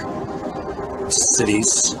motherboards are to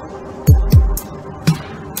cities.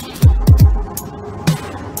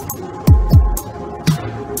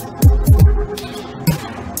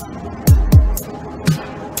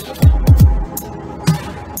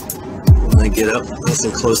 When I get up nice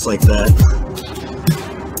and close like that,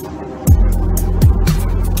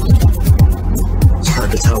 it's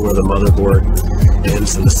hard to tell where the motherboard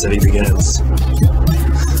ends and the city begins.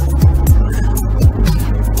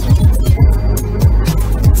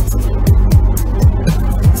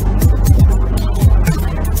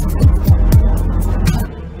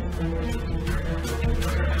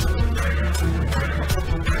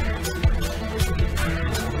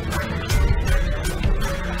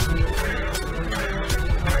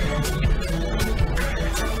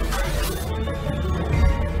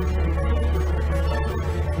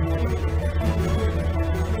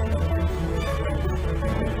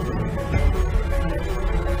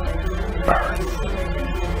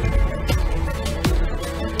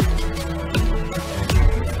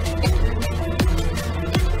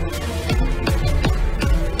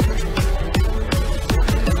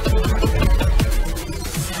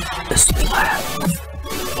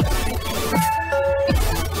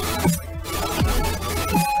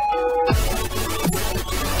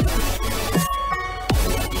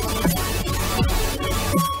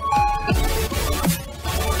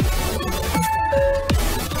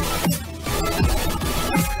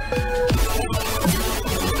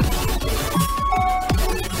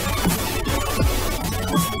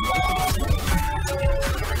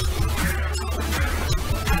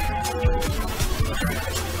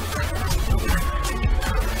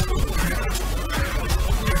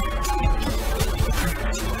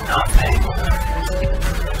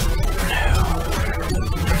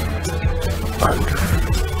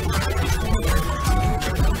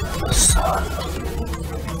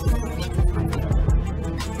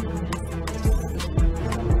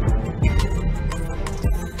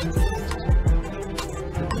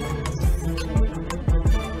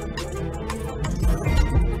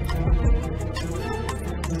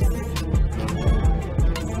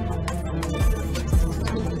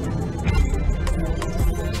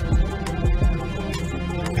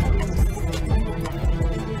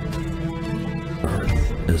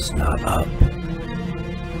 is not up.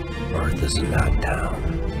 Earth is not down.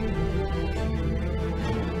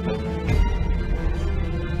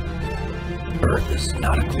 Earth is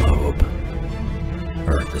not a globe.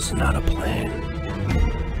 Earth is not a plane.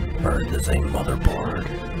 Earth is a motherboard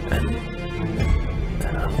and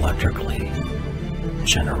an electrically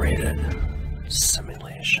generated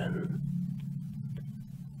simulation.